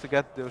Lance just to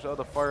get those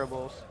other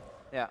fireballs.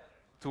 Yeah.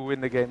 To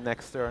win the game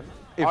next turn,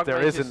 if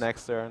there is a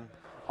next turn.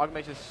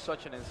 Archmage is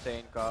such an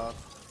insane card.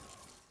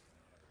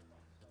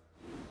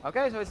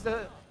 Okay, so it's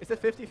the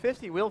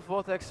 50-50. Will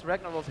Vortex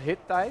Ragnaros hit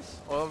Thijs,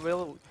 or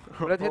will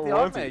it hit the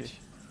Archmage?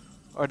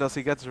 Or does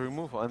he get the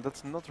removal? And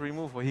that's not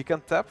removal. He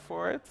can tap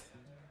for it.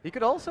 He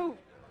could also.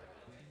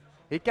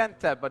 He can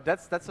tap, but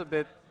that's a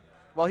bit.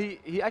 Well,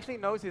 he actually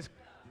knows he's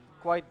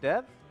quite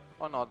dead,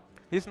 or not?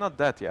 He's not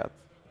dead yet.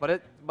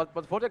 But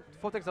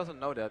Vortex doesn't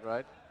know that,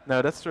 right?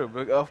 No, that's true.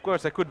 But of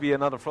course, there could be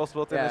another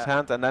Frostbolt in his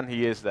hand, and then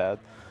he is dead.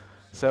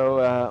 So,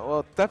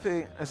 well,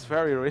 tapping is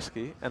very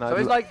risky. And so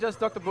it's like just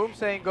Dr. Boom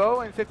saying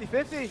go and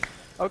 50-50.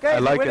 Okay,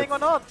 is he winning or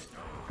not?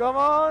 Come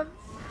on!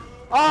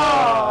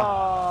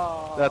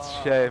 Oh! That's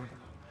a shame.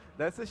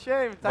 That's a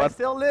shame. Thijs But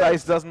still lives.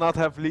 Thijs does not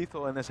have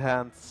lethal in his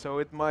hand, so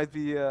it might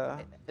be.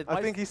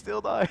 I think he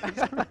still dies,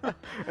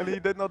 and he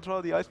did not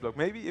draw the ice block.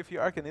 Maybe if you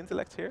Arcane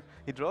Intellect here,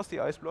 he draws the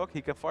ice block.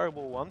 He can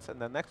fireball once,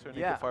 and then next turn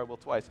he can fireball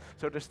twice.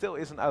 So there still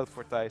is an out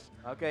for Thijs.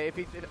 Okay, if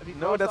he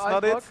no, that's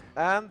not it,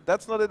 and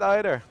that's not it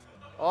either.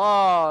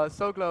 Oh,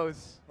 so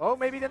close. Oh,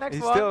 maybe the next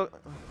one. He still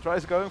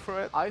tries going for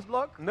it. Ice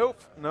block?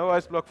 Nope, no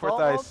ice block for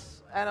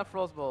Thijs. And a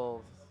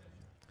frostbolt.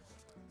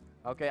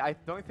 Okay, I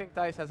don't think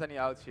Thijs has any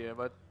outs here,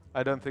 but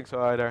I don't think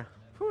so either.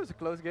 It was a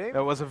close game.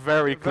 That was a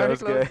very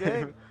close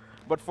game.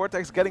 But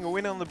Vortex getting a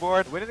win on the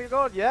board. Winning the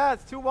board, yeah,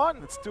 it's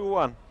 2-1. It's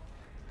 2-1.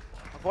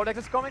 Vortex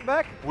is coming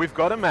back. We've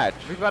got a match.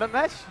 We've got a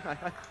match.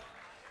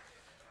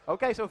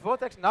 Okay, so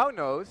Vortex now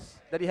knows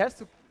that he has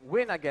to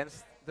win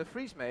against the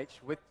Freeze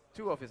Mage with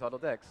two of his other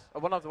decks,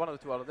 or one of the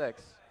two other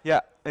decks.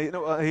 Yeah,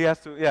 he has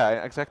to.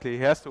 Yeah, exactly.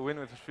 He has to win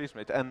with his Freeze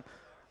Mage, and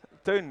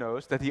Teun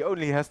knows that he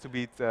only has to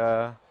beat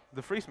the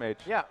Freeze Mage.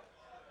 Yeah.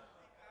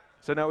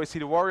 So now we see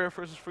the Warrior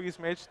versus Freeze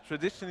Mage.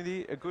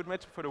 Traditionally, a good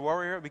matchup for the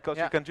Warrior because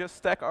you can just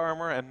stack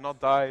armor and not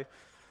die.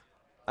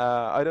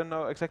 I don't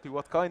know exactly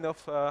what kind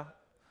of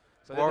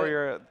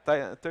Warrior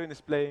Teun is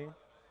playing.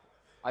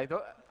 I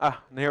don't.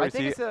 Here we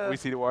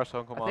see the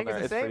Warsong Commander. I think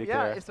it's the same.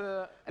 Yeah,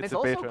 it's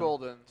also patron.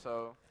 Golden.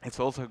 So it's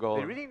also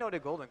golden. They really know the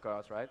golden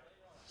cards, right?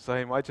 So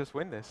he might just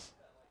win this.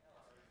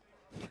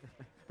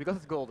 Because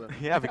it's golden.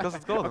 Yeah, because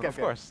it's golden, of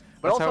course.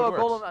 But that's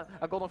also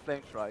a golden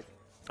flame strike.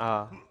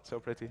 So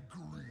pretty.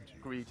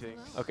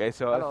 Greetings. Okay,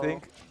 so I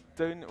think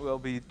Teun will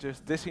be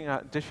just dishing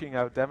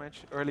out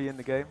damage early in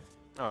the game.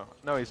 Oh,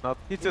 no, he's not.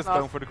 He's just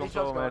going for the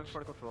control match. For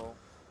the control.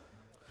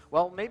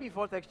 Well, maybe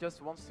Vortex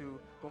just wants to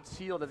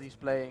conceal that he's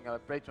playing a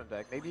patron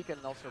deck. Maybe he can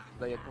also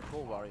play a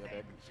control warrior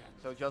deck.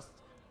 So just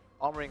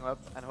armoring up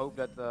and hope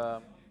that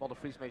the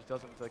Freeze Mage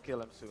doesn't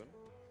kill him soon.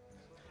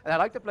 And I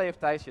like the play of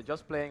Thijs here,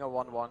 just playing a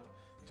 1-1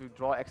 to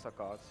draw extra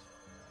cards.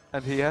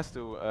 And he has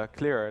to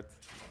clear it,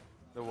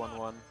 the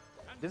 1-1.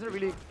 This is a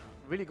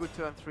really good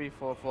turn 3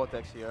 for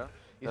Vortex here.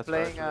 He's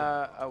playing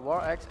a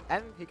War Axe,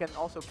 and he can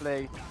also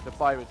play the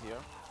Pirate here.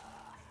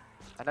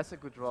 And that's a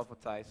good draw for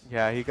Thijs.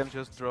 Yeah, he can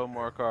just draw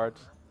more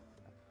cards.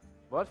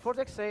 But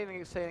Vortex saying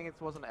it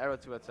was an error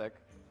to attack.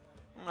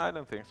 I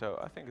don't think so.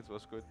 I think it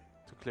was good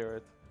to clear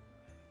it.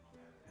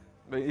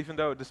 But even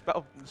though the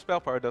spell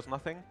power does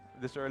nothing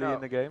this early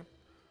in the game.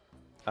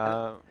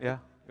 Yeah,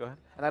 go ahead.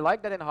 And I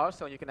like that in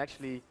HearthStone you can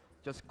actually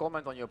just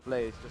comment on your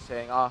plays, just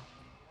saying,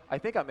 I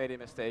think I made a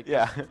mistake.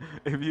 Yeah,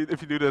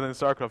 if you do that in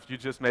StarCraft, you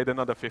just made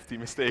another 50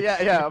 mistakes.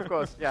 Yeah, of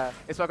course. Yeah,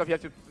 in StarCraft you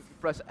have to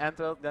press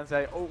enter, then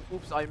say, oh,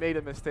 oops, I made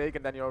a mistake,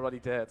 and then you're already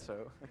dead.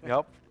 So.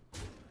 Yep.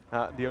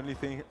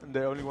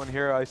 The only one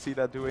here I see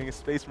that doing is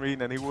Space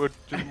Marine, and he would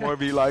just more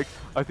be like,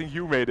 I think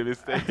you made a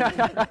mistake.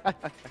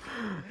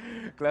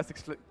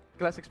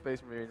 Classic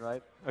Space Marine,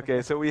 right?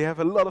 Okay, so we have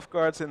a lot of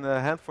cards in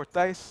the hand for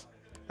Thijs.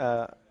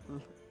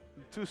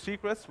 2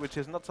 secrets, which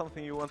is not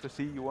something you want to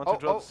see. You want to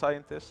draw the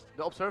Scientist.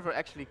 The Observer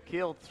actually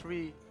killed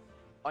 3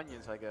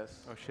 onions, I guess.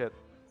 Oh shit.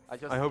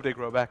 I hope they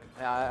grow back.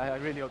 Yeah, I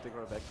really hope they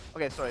grow back.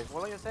 Okay, sorry,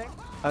 what were you saying?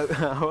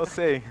 I was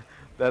saying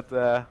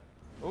that...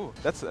 oh,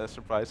 that's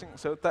surprising.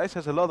 So Thijs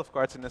has a lot of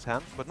cards in his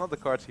hand, but not the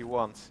cards he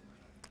wants.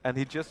 And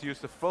he just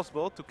used the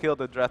Frostbolt to kill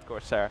the Dread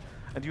Corsair.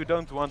 And you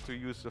don't want to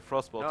use the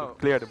Frostbolt to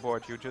clear the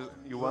board.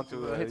 You want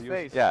to hit use...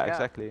 face. Yeah,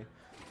 exactly.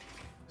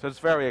 So it's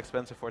very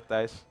expensive for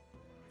Thijs.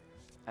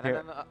 And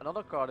then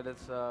another card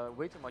that's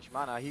way too much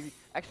mana. He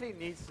actually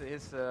needs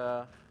his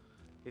 2-1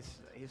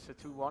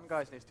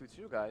 guys and his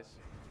 2-2 guys.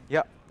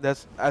 Yeah,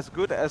 that's as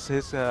good as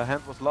his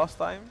hand was last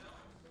time.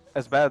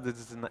 As bad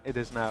as it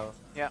is now.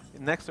 Yeah.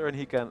 Next turn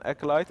he can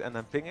Acolyte and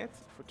then ping it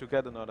to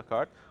get another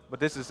card. But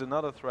this is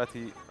another threat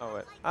he... Oh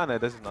wait. No,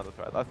 this is not a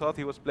threat. I thought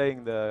he was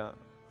playing the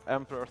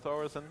Emperor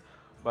Thorison,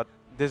 but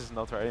this is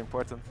not very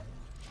important.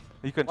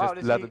 You can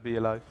just let it be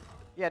alive.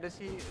 Yeah,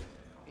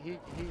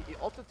 he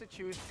opted to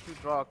choose to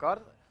draw a card.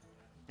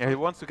 Yeah, he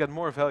wants to get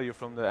more value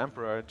from the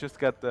Emperor. Just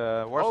get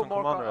the Warsong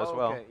Commander as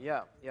well. Okay,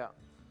 yeah.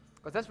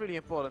 Because that's really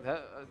important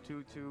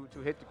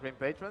to hit the Grim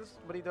Patrons,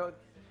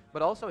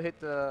 but also hit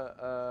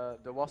the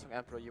Warsong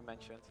Emperor you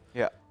mentioned.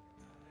 Yeah.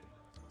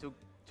 To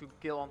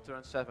kill on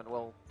turn 7.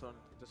 Well, turn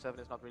 7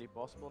 is not really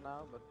possible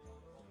now, but.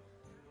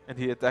 And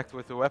he attacked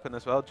with the weapon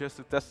as well, just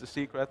to test the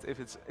secret. If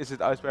is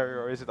it Ice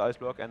Barrier or is it Ice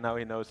Block? And now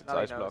he knows it's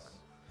Ice Block.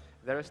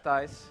 There is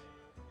Thijs,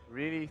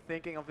 really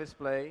thinking of his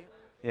play.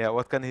 Yeah,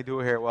 what can he do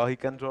here? Well, he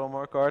can draw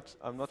more cards.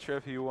 I'm not sure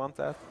if you want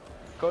that.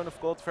 Cone of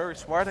Gold, very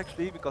smart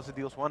actually, because it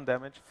deals 1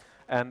 damage.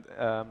 And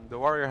the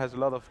Warrior has a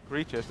lot of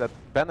creatures that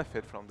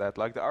benefit from that.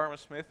 Like the Armor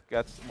Smith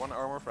gets 1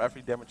 armor for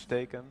every damage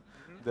taken.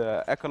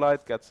 The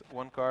Acolyte gets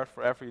 1 card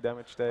for every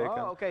damage taken.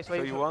 Oh, okay, so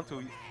you want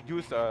to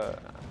use the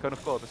Cone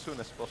of Gold as soon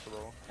as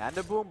possible. And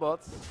the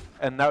Boombots.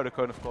 And now the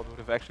Cone of Gold would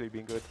have actually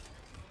been good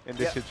in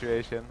this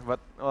situation. But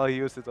well, he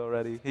used it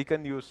already. He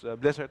can use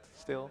Blizzard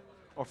still,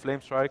 or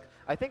Flame Strike.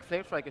 I think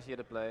Flame Strike is here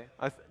to play.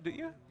 Do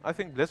you? I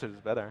think Blizzard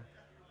is better.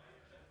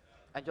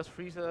 And just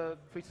freeze a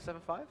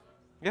 7/5?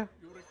 Yeah.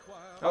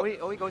 Oh,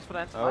 he goes for the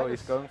anti. Oh,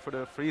 he's going for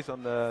the freeze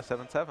on the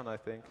 7/7, I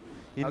think.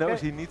 He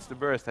knows he needs the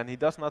burst, and he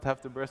does not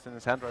have the burst in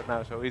his hand right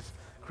now, so he's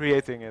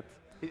creating it.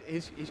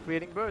 He's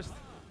creating burst.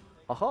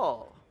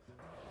 Aha!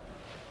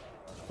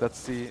 Let's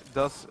see.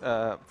 Does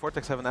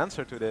Vortex have an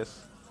answer to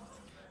this?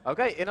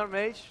 Okay, inner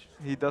mage.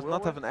 He does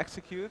not have an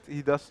execute.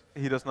 He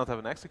does not have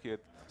an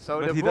execute. So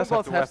but the he does have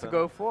Boombot the has to weapon.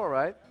 go for,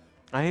 right?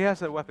 He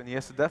has a weapon. He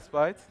has the Death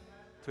Bite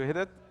to hit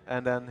it,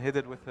 and then hit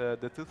it with the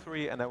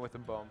 2/3, and then with the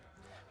bomb.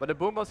 But the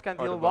Boombots can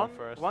deal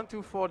 1,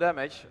 2, 4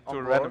 damage to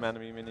a random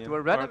enemy minion. To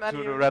a random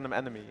enemy. To the random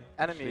enemy.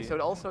 Enemy, so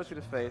also to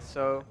the face.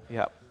 So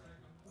yeah.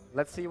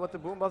 Let's see what the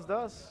Boombots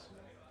does.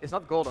 It's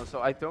not golden,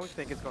 so I don't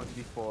think it's going to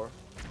be 4.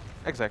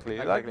 Exactly.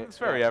 Like it's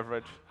very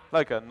average.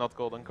 Like a not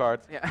golden card.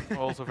 Yeah.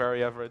 Also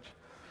very average.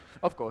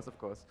 Of course, of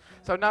course.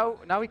 So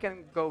now we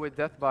can go with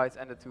Death Bites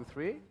and the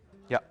 2/3.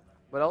 Yeah.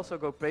 But also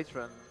go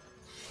Patron.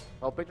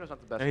 Well, Patron's not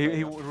the best.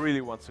 He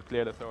really wants to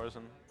clear the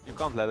Thorazin. You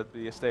can't let it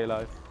be a stay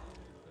alive.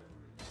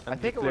 And I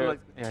think it will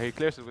like he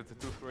clears it with the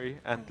 2/3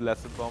 and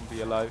lets the bomb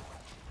be alive.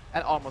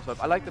 And armors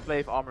up. I like the play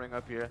of armoring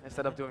up here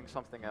instead of doing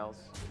something else.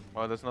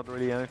 Well, there's not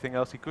really anything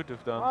else he could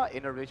have done. Ah,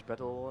 inner rage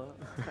battle.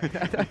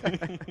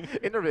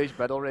 Inner rage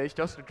battle rage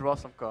just to draw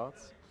some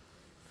cards.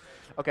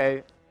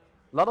 Okay,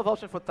 a lot of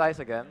options for Thijs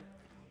again.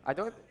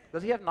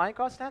 Does he have 9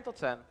 cards stand or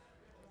 10?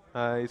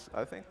 He's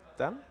I think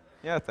 10.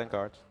 Yeah, 10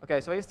 cards.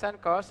 Okay, so he's 10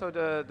 cards. So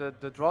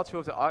the draw 2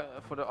 of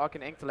for the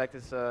Arcane Intellect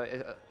is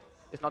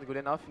not good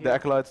enough. The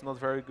Acolyte's not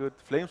very good.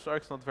 Flame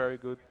Strike's not very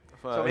good.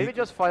 So maybe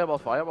just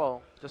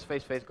fireball. Just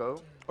face,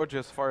 go. Or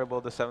just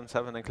fireball the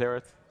 7/7 and clear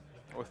it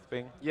with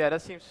ping. Yeah,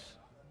 that seems.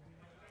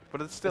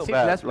 But it's still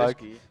bad. Less like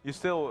risky. you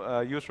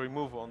still use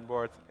remove on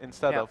board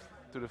instead of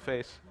to the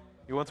face.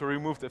 You want to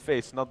remove the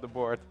face, not the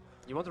board.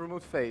 You want to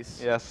remove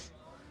face. Yes.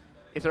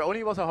 If there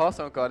only was a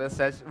HearthStone card that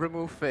says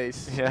remove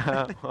face.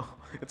 Yeah,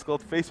 it's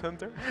called Face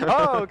Hunter.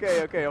 Oh,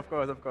 okay, of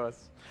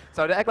course.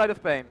 So the Acolyte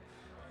of Pain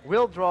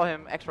will draw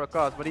him extra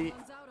cards, but he's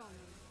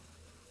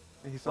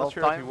not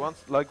sure if he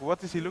wants. Like,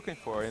 what is he looking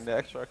for in the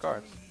extra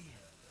cards?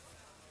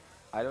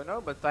 I don't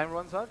know, but time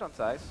runs out on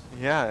Thijs.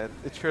 Yeah,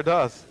 it sure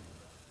does.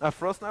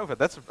 Frost Nova,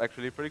 that's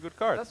actually a pretty good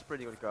card. That's a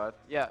pretty good card.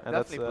 Yeah, and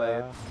definitely play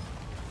it.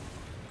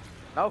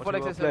 Now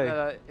Vortex is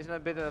in a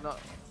bit of an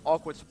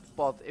awkward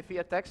spot. If he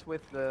attacks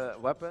with the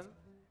weapon,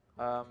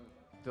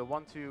 the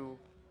 1/2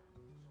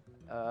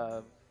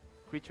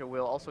 creature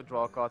will also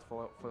draw a card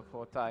for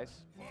Thijs.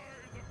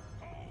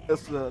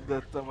 That's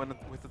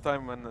with the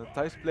time when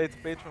Thijs played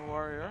Patron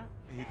Warrior,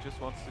 he just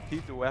wants to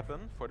keep the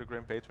weapon for the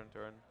Grim Patron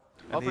turn.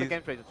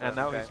 And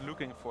now he's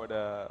looking for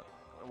the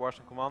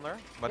Warstone Commander,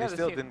 but he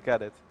still didn't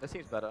get it. That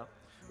seems better.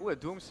 Ooh, a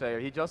Doomsayer.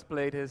 He just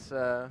played his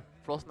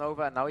Frost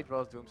Nova and now he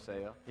draws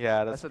Doomsayer.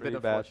 Yeah, that's a bit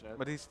bad. unfortunate.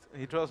 But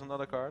he draws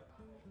another card.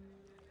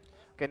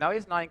 Okay, now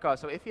he's 9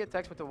 cards. So if he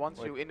attacks with the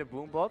 1/2 in the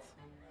Boombot,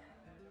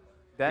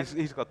 then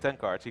he's got 10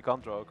 cards. He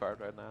can't draw a card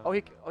right now. Oh,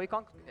 he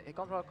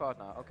can't draw a card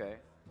now. Okay.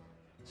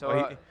 So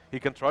well, he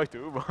can try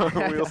to, but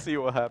we'll see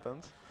what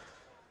happens.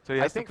 So he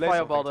has to play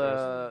fireball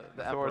the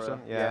Thorazin, Emperor.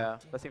 Yeah,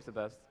 that seems the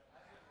best.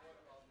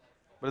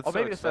 But it's or so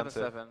maybe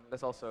expensive. the 7/7.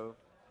 That's also.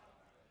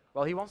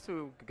 Well, he wants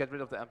to get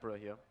rid of the Emperor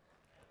here.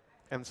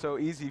 And so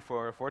easy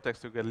for Vortex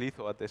to get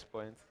lethal at this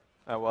point.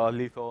 Well,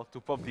 lethal to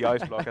pop the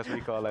ice block, as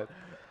we call it.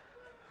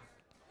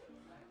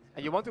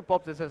 And you want to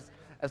pop this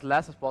as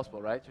last as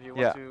possible, right? So you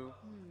want to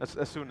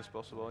as soon as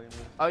possible. You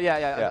mean? Oh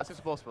yeah, as soon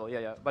as possible.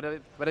 Yeah.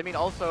 But I mean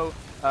also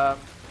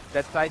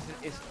that Thijs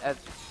is at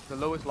the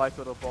lowest life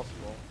total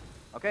possible.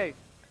 Okay,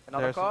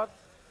 another card.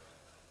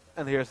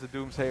 And here's the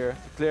Doomsayer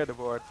to clear the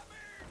board.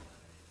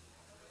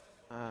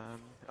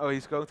 Oh,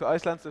 he's going to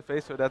Iceland to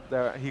face so that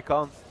he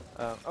can't.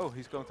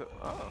 He's going to.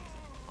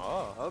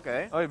 Oh,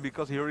 okay. Oh,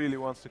 because he really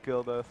wants to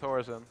kill the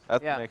Thorazin.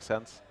 That makes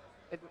sense.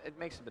 It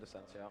makes a bit of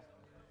sense, yeah.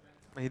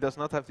 He does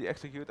not have the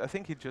execute. I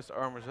think he just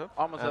armors up.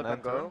 Armors up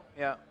and go.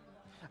 Yeah.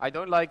 I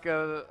don't like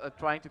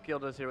trying to kill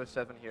the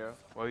 0/7 here.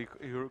 Well,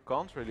 you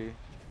can't really.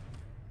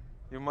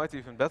 You might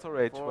even battle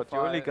rage, but you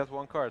only get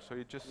 1 card, so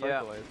you just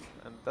cycle it,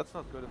 and that's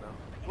not good enough.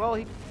 Well,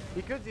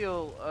 he could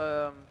deal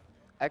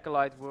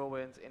Acolyte,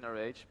 Whirlwind, Inner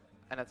Rage,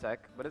 and attack,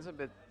 but it's a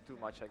bit too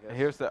much, I guess. And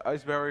here's the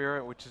Ice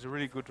Barrier, which is a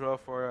really good draw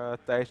for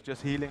Thijs,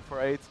 just healing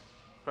for 8,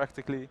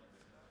 practically.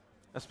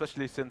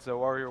 Especially since the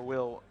Warrior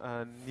will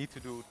need to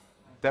do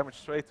damage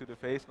straight to the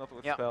face, not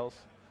with spells.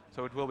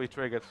 So it will be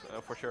triggered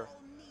for sure.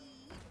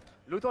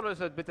 Loot Order is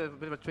a bit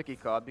of a tricky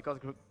card, because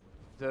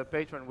the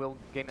Patron will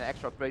gain an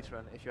extra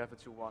Patron if you have a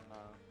 2/1.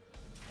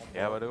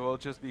 Yeah, but it will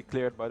just be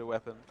cleared by the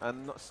weapon.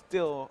 And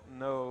still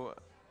no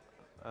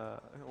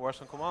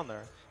Warstone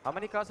Commander. How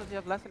many cards does he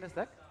have left in his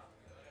deck?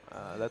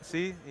 Let's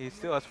see, he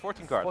still has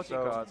 14 cards. 14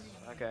 cards,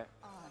 okay.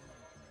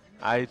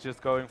 He's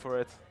just going for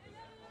it.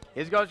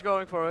 He's just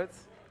going for it.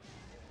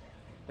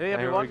 Hey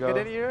everyone, get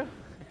in here.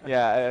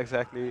 Yeah,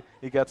 exactly.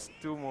 He gets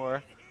 2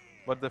 more,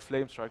 but the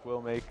Flame Strike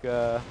will make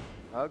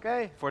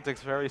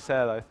Vortex very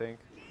sad, I think.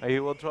 He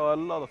will draw a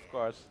lot of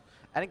cards.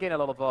 And gain a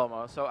lot of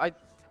armor, so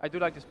I do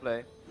like this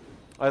play.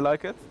 I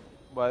like it,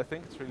 but I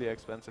think it's really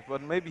expensive.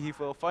 But maybe he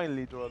will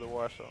finally draw the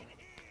Warstone.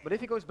 But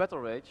if he goes Battle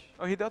Rage...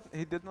 Oh, he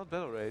did not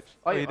Battle Rage.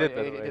 Oh, he did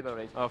Battle he Rage. did Battle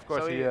Rage. Oh, of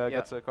course, so he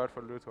gets a card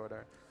for the loot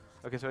hoarder.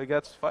 Okay, so he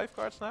gets 5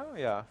 cards now?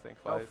 Yeah, I think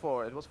 5. Oh,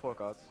 4. It was 4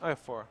 cards. Oh, yeah,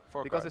 4.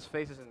 4 because cards. his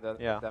face isn't that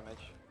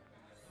damage.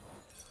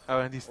 Oh,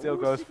 and he still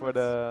goes for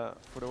the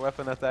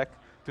weapon attack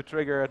to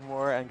trigger it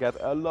more and get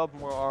a lot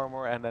more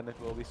armor, and then it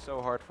will be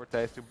so hard for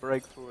Thijs to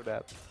break through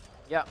that.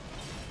 Yeah.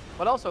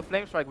 But also,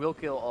 Flame Strike will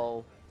kill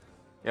all.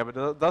 Yeah, but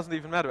it doesn't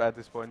even matter at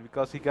this point,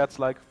 because he gets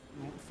like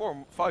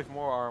 5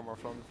 more armor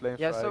from the Flame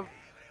Strike. Yeah, so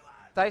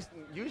Thijs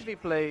usually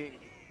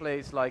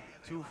plays like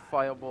 2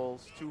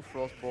 Fireballs, 2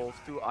 Frostballs,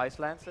 2 Ice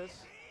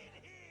Lances.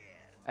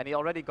 And he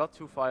already got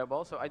 2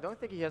 Fireballs, so I don't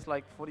think he has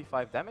like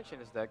 45 damage in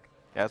his deck.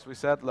 Yeah, as we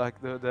said, like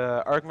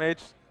the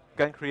Archmage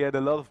can create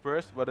a lot of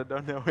burst, but I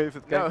don't know if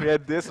it can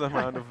create this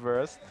amount of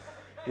burst.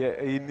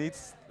 Yeah, he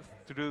needs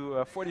to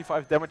do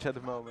 45 damage at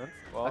the moment.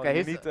 Well, okay,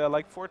 you need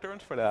like 4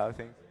 turns for that, I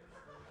think.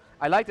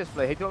 I like this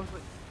play.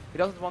 He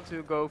doesn't want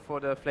to go for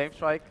the Flame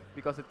Strike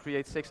because it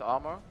creates 6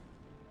 armor.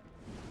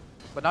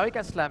 But now he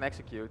can slam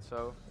execute,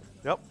 so...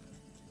 Yep.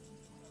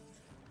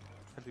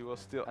 And he will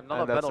still...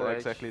 Another and that's Battle Rage.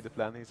 Exactly the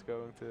plan he's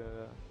going to...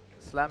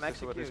 slam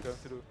execute. What he's going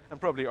to do. And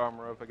probably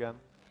armor up again.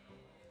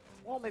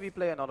 Well, maybe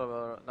play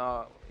another...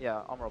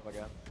 armor up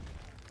again.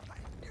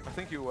 I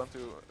think you want to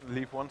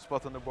leave 1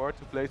 spot on the board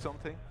to play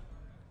something.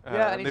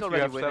 Yeah, and he's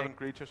already if you have winning. 7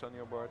 creatures on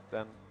your board,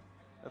 then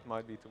that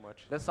might be too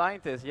much. The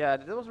Scientist, yeah,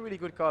 that was a really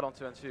good card on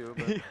turn 2.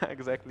 Yeah,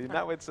 exactly.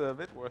 Now it's a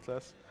bit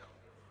worthless.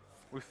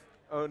 We've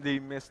only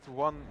missed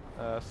 1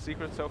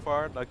 secret so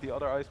far, like the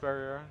other Ice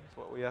Barrier. That's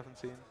what we haven't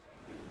seen.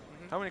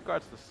 How many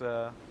cards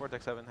does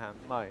Vortex have in hand?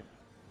 9.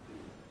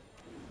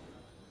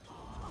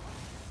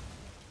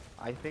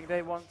 I think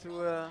they want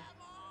to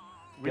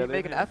really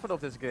make an effort of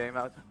this game,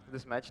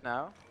 this match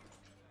now.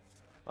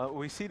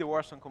 We see the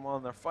Warstone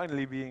Commander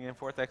finally being in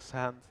Vortex's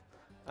hand.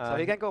 So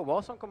he can go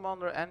Warstone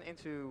Commander and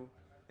into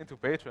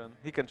Patron.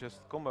 He can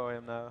just combo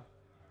him now.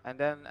 And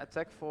then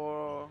attack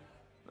for...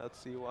 Let's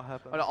see what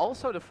happens. Oh, no,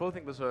 also the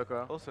Frothing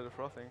Berserker. Also the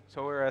Frothing.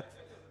 So we're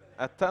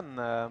at 10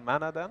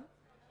 mana then.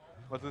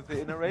 But with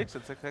the inner rage,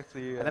 it's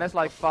exactly... and then it's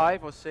like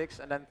 5 or 6,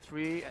 and then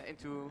 3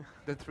 into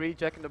the 3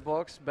 Jack in the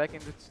Box, back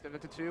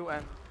into 2,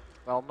 and...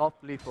 Well, not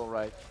lethal,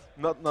 right?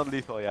 Not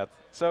lethal yet.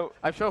 So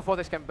I'm sure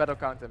Vortex can better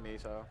counter me,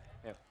 so...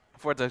 Yeah.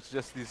 Vortex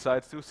just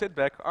decides to sit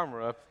back,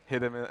 armor up,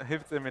 hit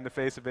him in the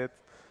face a bit,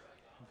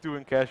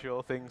 doing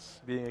casual things,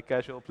 being a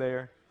casual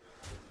player.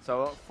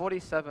 So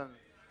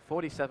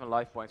 47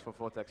 life points for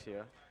Vortex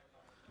here.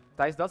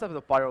 Thijs does have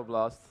the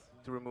Pyroblast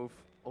to remove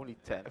only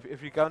 10.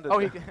 If you count it, oh,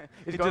 he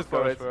just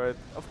goes for it.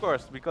 Of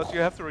course, because you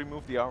have to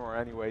remove the armor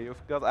anyway.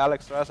 You've got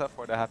Alex Straza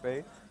for the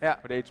HP,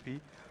 for the HP,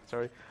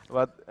 sorry.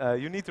 But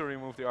you need to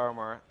remove the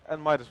armor,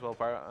 and might as well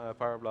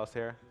Pyroblast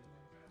here.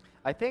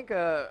 I think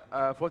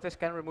Vortex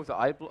can remove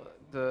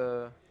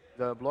the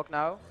block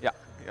now. Yeah,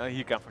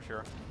 he can for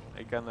sure.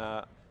 He can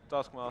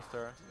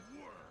Taskmaster,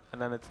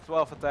 and then it's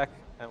 12 attack,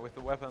 and with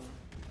the weapon,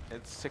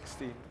 it's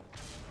 16.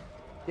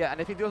 Yeah,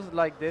 and if he does it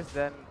like this,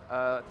 then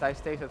Thijs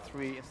stays at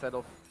 3 instead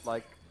of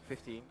like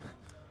 15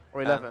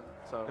 or 11.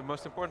 So the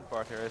most important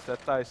part here is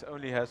that Thijs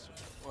only has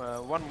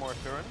 1 more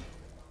turn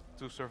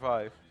to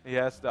survive. He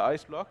has the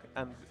ice block,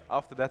 and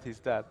after that he's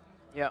dead.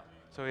 Yeah.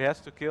 So he has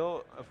to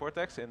kill a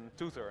Vortex in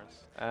 2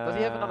 turns. Does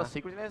he have another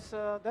secret in his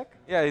deck?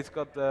 Yeah, he's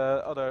got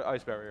the other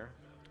ice barrier.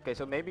 Okay,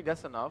 so maybe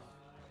that's enough.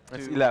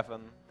 It's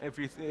 11.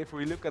 If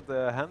we look at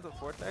the hand of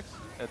Vortex,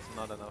 it's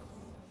not enough.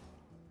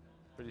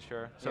 Pretty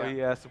sure. So he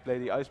has to play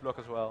the ice block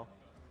as well.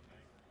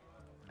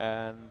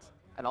 And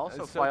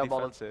also it's so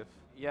fireballing. defensive.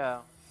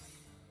 Yeah.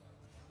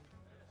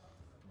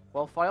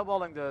 Well,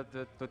 fireballing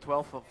the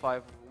 12 for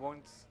 5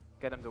 won't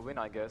get him the win,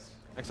 I guess.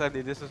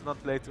 Exactly. This is not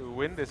played to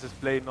win. This is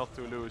played not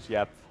to lose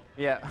yet.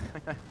 Yeah.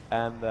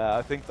 And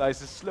I think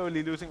Thijs is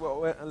slowly losing.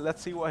 Well,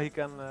 let's see what he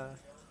can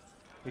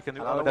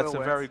do. Oh, that's a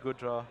very good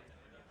draw.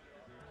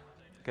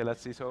 Okay,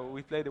 let's see. So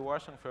we play the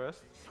Warstone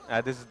first.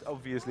 This is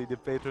obviously the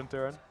Patron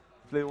turn.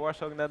 Play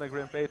Warstone, then a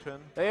Grim Patron.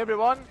 Hey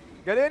everyone,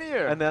 get in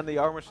here! And then the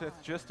Armor Smith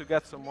just to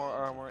get some more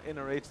armor,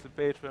 innerrates the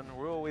Patron,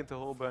 whirlwind the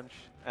whole bunch,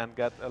 and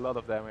get a lot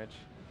of damage.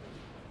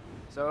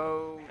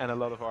 So... And a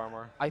lot of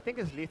armor. I think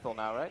it's lethal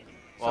now, right?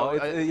 Well,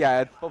 so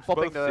yeah, it pops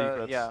both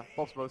secrets. Yeah,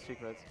 pops both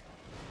secrets.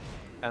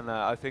 And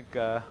I think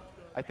it's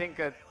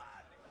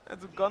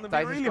gonna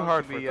be really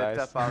hard for Thijs.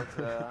 Tap out,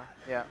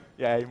 yeah.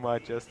 Yeah, he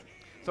might just.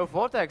 So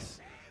Vortex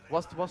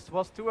was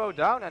 2-0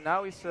 down, and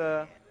now he's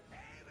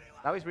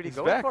really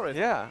going back. for it.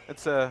 Yeah,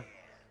 it's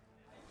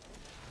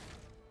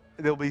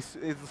it'll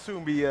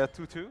soon be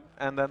 2-2,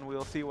 and then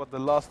we'll see what the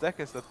last deck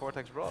is that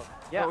Vortex brought.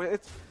 Yeah.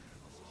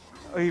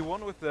 Oh, he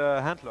won with the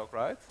handlock,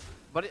 right?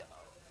 But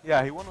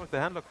yeah, he won with the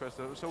handlock first,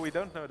 so we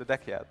don't know the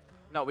deck yet.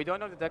 No, we don't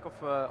know the deck of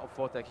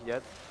Vortex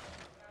yet.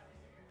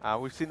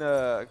 We've seen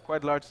a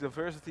quite large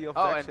diversity of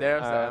decks. Oh, and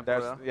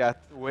there's yeah,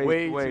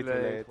 way too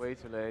late. Way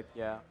too late.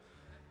 Yeah.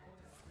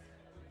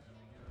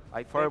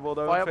 Fireball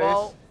don't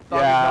Fireball. face.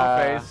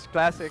 Yeah. Face.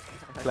 Classic.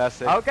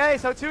 Classic. Okay,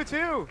 so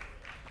 2-2.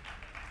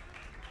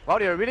 Wow,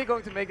 you're really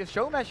going to make a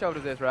show match out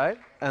of this, right?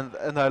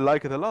 And I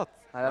like it a lot.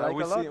 I like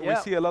a lot. We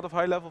see a lot of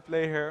high-level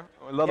play here,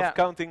 a lot of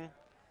counting,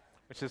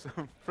 which is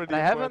pretty. I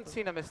haven't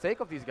seen a mistake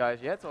of these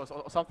guys yet,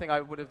 or something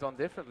I would have done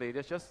differently.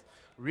 There's just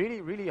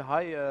really, really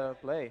high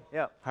play.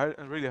 Yeah.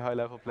 Really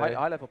high-level play.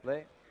 High-level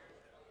play.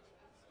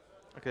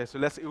 Okay, so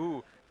let's.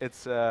 Ooh,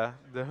 it's the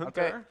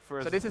hunter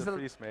versus so this is the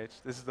freeze mage.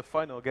 This is the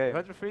final game.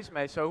 Hunter freeze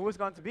mage. So who is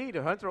going to be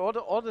the hunter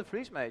or the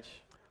freeze mage?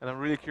 And I'm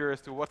really curious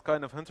to what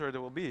kind of hunter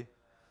there will be.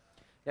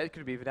 Yeah, it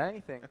could be with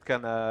anything. It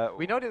can.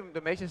 We know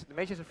the mage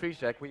is a freeze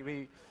jack.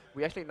 We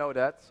actually know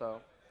that.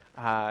 So.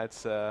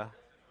 It's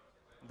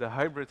the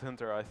hybrid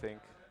hunter, I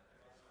think.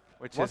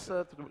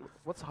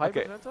 What's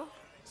hybrid hunter?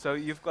 So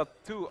you've got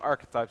two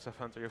archetypes of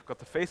hunter. You've got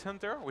the face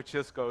hunter, which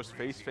just goes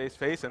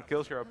face, and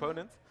kills your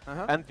opponent.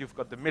 And you've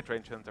got the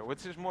mid-range hunter,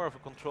 which is more of a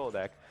control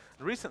deck.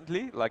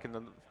 Recently, like in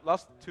the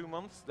last 2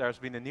 months, there's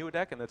been a new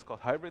deck, and it's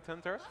called hybrid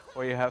hunter,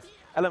 where you have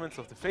elements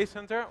of the face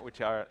hunter, which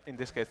are in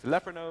this case the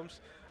leper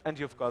gnomes, and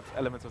you've got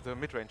elements of the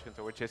mid-range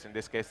hunter, which is in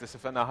this case the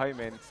Savannah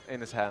Highmane in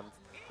his hand.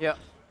 Yeah.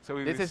 So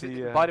we this is,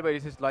 see, by the way,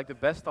 this is like the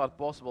best start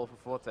possible for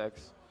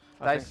Vortex.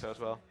 I think so as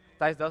well.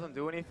 Thijs doesn't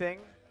do anything,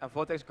 and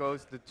Vortex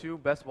goes the 2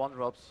 best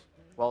 1-drops.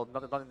 Well,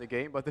 not in the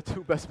game, but the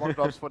 2 best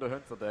 1-drops for the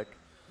Hunter deck.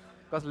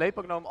 Because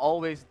Leper Gnome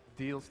always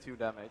deals 2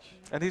 damage.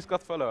 And he's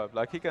got follow-up.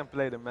 Like, he can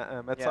play the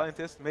Mad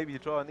Scientist, maybe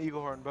draw an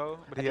Eaglehorn Bow,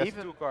 but and he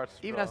has 2 cards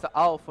to even draw. has the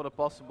Owl for the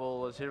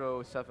possible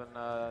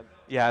 0-7.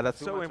 Yeah, that's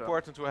so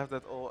important to have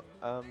that all.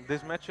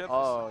 This matchup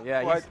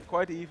is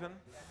quite even.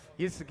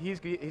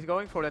 He's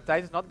going for that.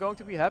 Thijs is not going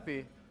to be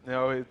happy.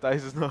 No,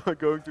 Thijs is not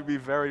going to be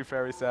very,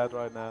 very sad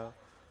right now.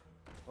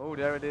 Oh,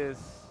 there it is.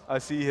 I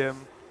see him,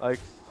 like,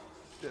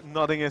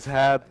 nodding his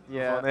head.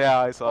 Yeah,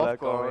 I saw that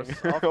coming.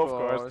 Of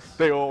course.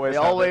 They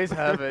always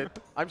have it.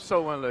 I'm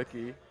so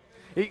unlucky.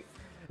 He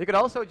could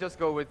also just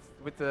go with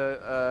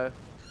the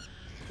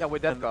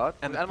with that card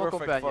and Animal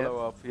perfect Companion.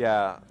 follow-up.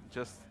 Yeah,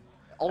 just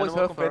always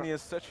Animal Huffer. Companion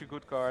is such a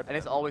good card. And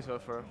it's always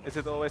Huffer. Is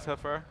it always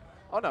Huffer?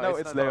 Oh no,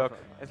 it's Leok.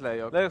 It's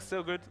Leok. Leok's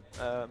still good.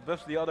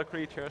 Buffs the other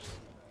creatures.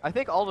 I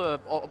think all the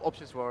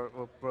options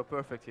were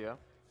perfect here.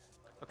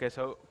 Okay,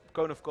 so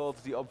Cone of Cold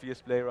is the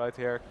obvious play right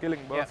here. Killing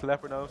both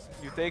Leper Gnomes.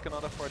 You take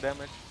another 4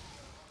 damage,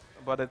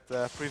 but it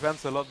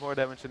prevents a lot more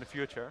damage in the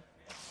future.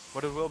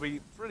 But it will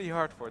be pretty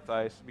hard for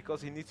Thijs,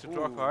 because he needs to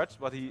draw cards,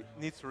 but he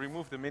needs to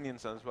remove the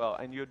minions as well,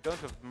 and you don't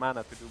have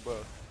mana to do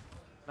both.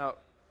 Now,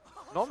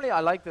 normally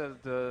I like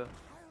the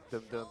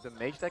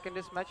mage deck in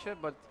this matchup,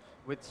 but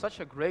with such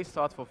a great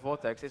start for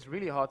Vortex, it's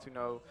really hard to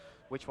know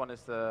which one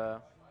is the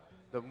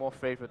more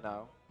favorite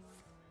now.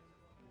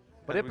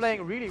 But they're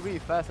playing really, really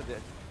fast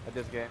at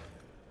this game.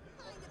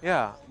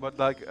 Yeah, but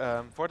like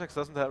Vortex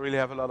doesn't really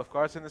have a lot of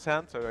cards in his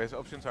hand, so his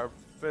options are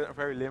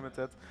very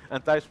limited.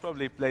 And Thijs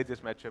probably played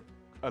this matchup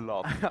a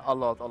lot. a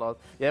lot.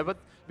 Yeah, but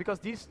because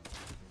these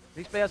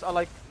players are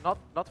like not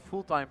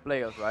full-time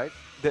players, right?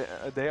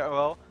 They are.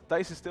 Well,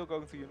 Thijs is still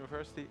going to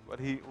university, but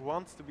he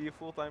wants to be a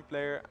full-time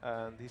player,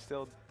 and he's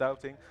still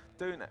doubting.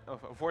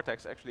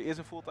 Vortex actually is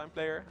a full-time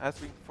player, has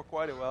been for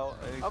quite a while.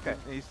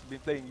 He's been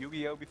playing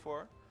Yu-Gi-Oh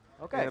before,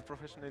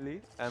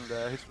 professionally, and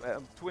his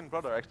twin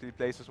brother actually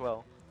plays as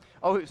well.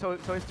 Oh, so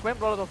his twin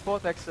brother of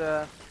Vortex.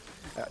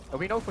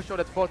 We know for sure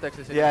that Vortex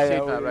is in the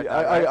scene right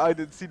now. I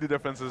did see the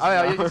differences. Oh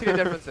yeah, you see the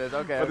differences.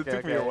 Okay, but it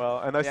took me a while,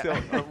 and I still,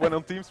 when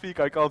on TeamSpeak,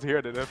 I can't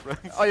hear the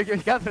difference. Oh, you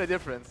can't hear the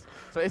difference.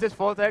 So is this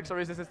Vortex or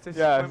is this his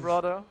twin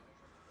brother?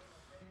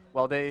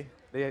 Well, they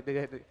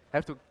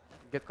have to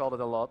get called it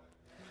a lot.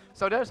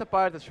 So there's a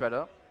Pirate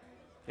Shredder.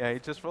 Yeah, he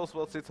just rolls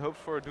bolts it, hopes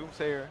for a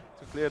Doomsayer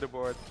to clear the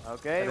board.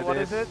 Okay, what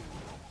is it?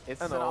 It's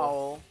an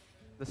owl.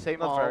 The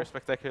same owl. Not very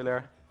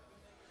spectacular.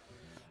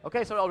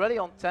 Okay, so already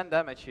on 10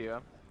 damage here.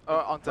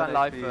 On 10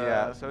 life.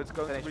 Yeah, so it's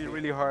going to be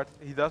really hard.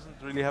 He doesn't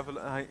really have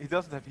he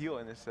doesn't have heal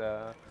in his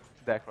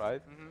deck,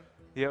 right?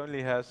 He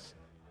only has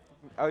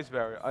ice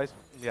barrier,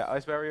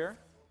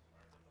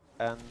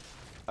 and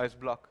ice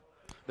block.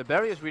 The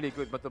barrier is really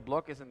good, but the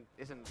block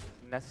isn't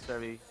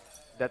necessary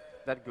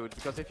that good,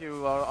 because if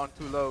you are on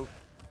too low,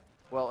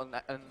 well,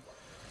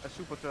 a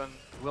super turn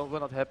will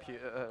not help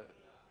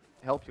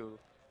you.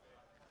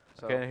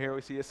 So okay, and here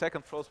we see a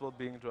second Frostbolt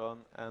being drawn,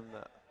 and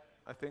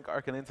I think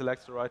Arcane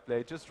Intellect's the right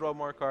play. Just draw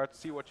more cards,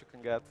 see what you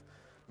can get.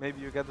 Maybe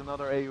you get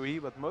another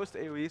AoE, but most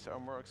AoEs are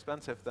more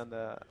expensive than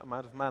the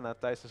amount of mana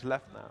Thijs has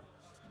left now.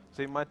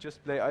 So you might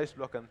just play Ice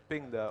Block and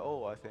ping the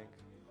ult, I think.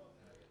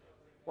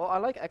 Well, I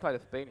like Acolyte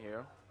of Pain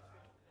here.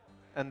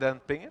 And then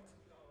ping it?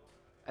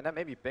 And then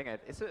maybe ping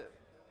it. It's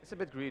a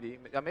bit greedy.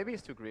 Maybe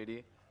he's too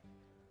greedy.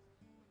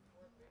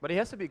 But he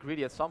has to be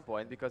greedy at some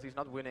point, because he's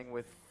not winning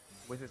with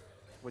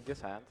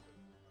this hand.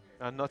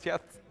 Not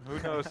yet. Who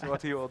knows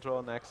what he will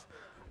draw next.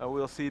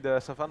 We'll see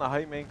the Savannah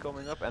Highmane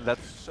coming up, and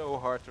that's so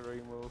hard to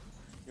remove.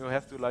 You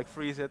have to like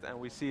freeze it, and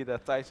we see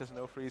that Thijs has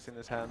no freeze in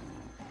his hand.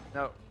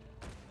 No.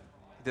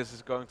 This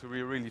is going to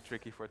be really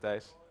tricky for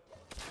Thijs.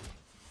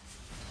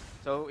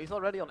 So he's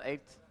already on 8.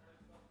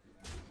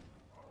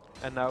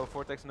 And now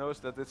Vortex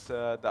knows that it's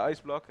the ice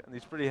block, and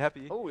he's pretty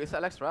happy. Oh, it's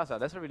Alexstrasza.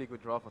 That's a really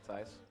good draw for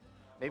Thijs.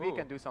 Maybe he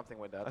can do something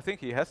with that. I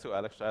think he has to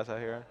Alexstrasza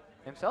here.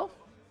 Himself?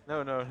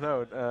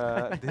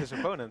 His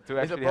opponent to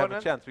actually have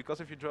a chance.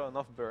 Because if you draw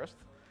enough burst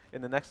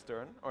in the next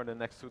turn, or the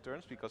next 2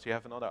 turns, because you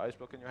have another ice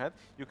block in your hand,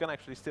 you can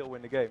actually still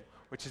win the game,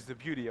 which is the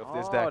beauty of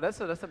this deck. Oh, that's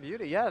the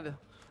beauty, yeah.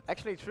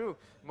 Actually true.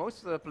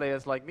 Most of the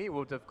players like me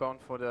would have gone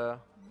for the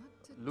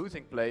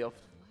losing play of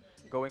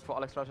going for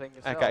Alexstrasza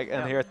yourself.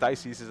 And here Thijs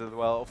sees it as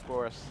well, of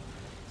course.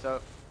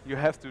 So you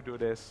have to do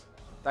this.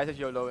 Thijs is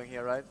YOLOing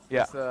here, right?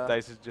 Yeah,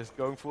 Thijs is just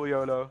going full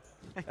YOLO.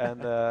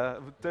 And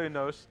Teun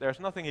knows there's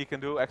nothing he can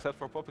do except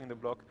for popping the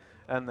block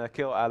and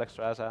kill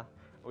Alexstrasza,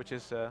 which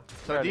is so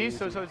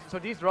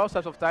these draw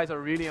steps of Thijs are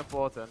really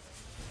important.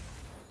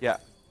 Yeah.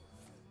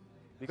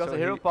 Because the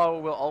hero power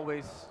will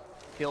always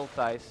kill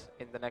Thijs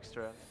in the next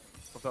turn.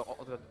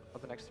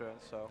 Of the next turn,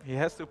 so he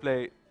has to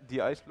play the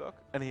ice block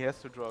and he has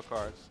to draw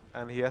cards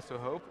and he has to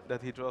hope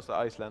that he draws the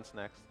ice lands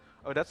next.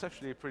 Oh, that's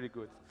actually pretty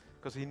good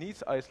because he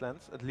needs ice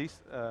lands at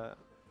least.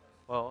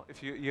 Well,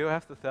 if you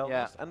have the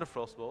Thelmus and the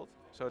Frostbolt,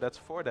 so that's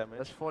 4 damage.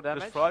 That's 4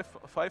 damage. There's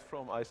 5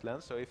 from ice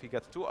lands, so if he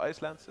gets 2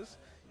 ice lances,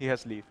 he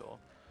has lethal.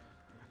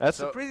 That's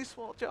a pretty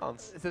small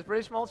chance. It's a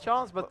pretty small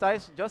chance, but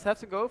Thijs just has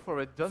to go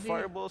for it. Does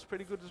Fireball is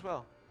pretty good as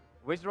well.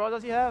 Which draw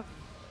does he have?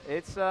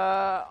 It's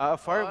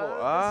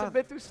Fireball. It's a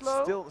bit too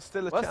slow.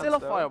 Still a chance. Still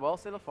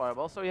a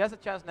fireball. So he has a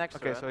chance next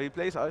turn. Okay, so he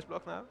plays ice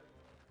block now.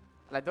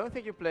 And I don't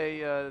think you play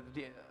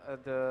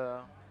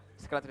the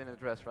skeleton in the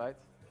dress, right?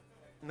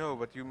 No,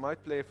 but you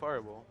might play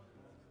fireball.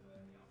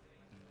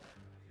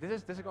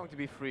 This is going to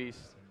be freeze.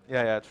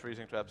 Yeah, it's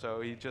freezing trap.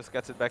 So he just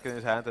gets it back in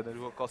his hand, and it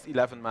will cost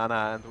 11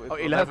 mana, and it will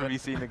 11. never be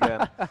seen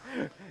again.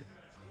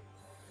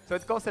 So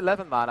it costs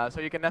 11 mana, so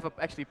you can never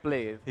actually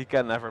play it. He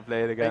can never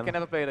play it again. He can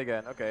never play it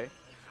again. Okay.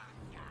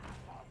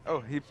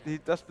 Oh, he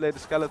does play the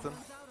skeleton,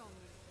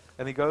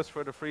 and he goes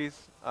for the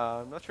freeze.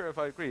 I'm not sure if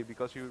I agree,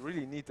 because you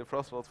really need the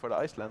Frostbolt for the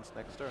Icelands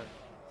next turn.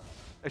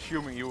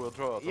 Assuming you will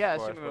draw it, yeah,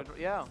 of course.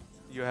 Yeah.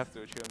 You have to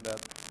assume that.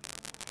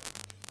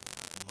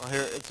 Well,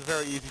 here it's a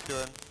very easy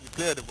turn. You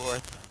clear the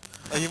board.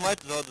 You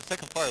might draw the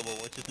second fireball,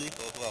 which is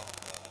lethal as well.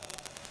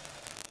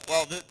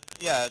 Well,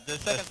 the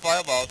second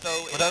fireball. So,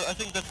 but I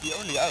think that's the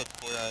only out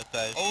for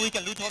Thijs. Oh, he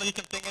can loot one. He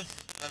can ping his.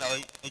 No,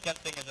 he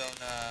can't ping his own.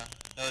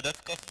 No,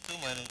 that costs too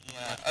many.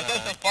 Okay,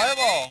 so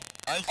fireball.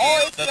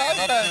 It's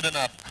that's not good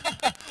enough.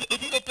 If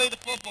he would play the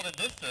frostball in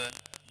this turn,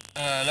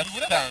 let's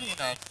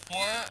count.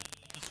 4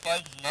 plus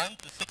 5 is 9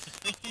 plus 6 is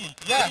 15.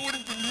 Yeah, it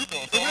wouldn't be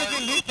lethal. It wouldn't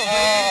be lethal.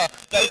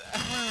 That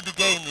threw the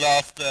game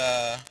last.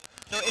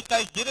 So if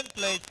Thijs didn't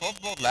play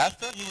frostball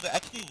last turn, he would have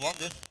actually won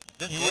this.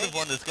 He would have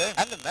won this game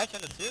and the match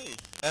and the series.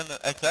 And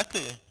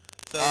exactly.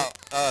 So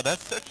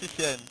that's such a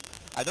shame.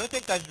 I don't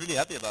think Thijs is really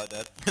happy about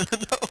that. No,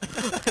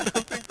 I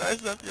don't think Thijs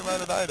is happy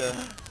about it either.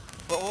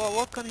 But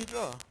what can he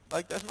draw?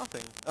 Like, there's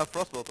nothing.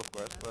 Frostbolt, of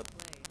course, but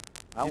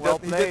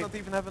he did not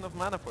even have enough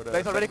mana for that.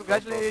 They've already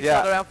congratulated each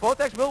other, and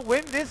Vortex will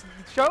win this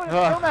show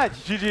match.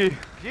 GG.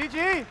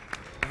 GG.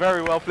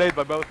 Very well played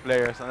by both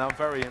players, and I'm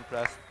very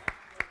impressed.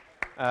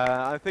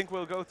 I think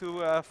we'll go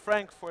to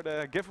Frank for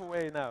the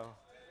giveaway now.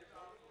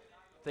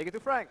 Take it to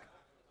Frank.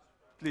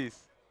 Please.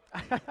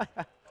 All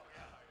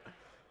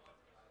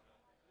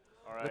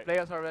right. The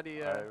players are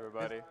ready. Hi,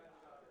 everybody.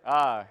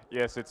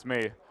 Yes, it's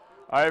me.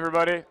 Hi,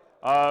 everybody.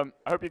 I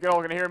hope you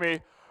all can hear me.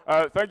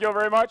 Thank you all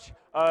very much.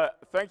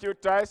 Thank you,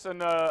 Thijs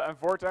and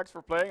Vortex,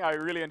 for playing. I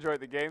really enjoyed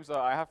the games.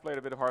 I have played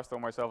a bit of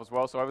HearthStone myself as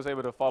well, so I was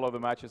able to follow the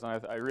matches,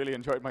 and I really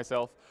enjoyed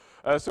myself.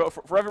 So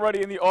for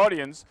everybody in the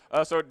audience,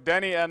 so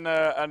Danny and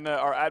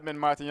our admin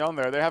Martin Jan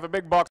there, they have a big box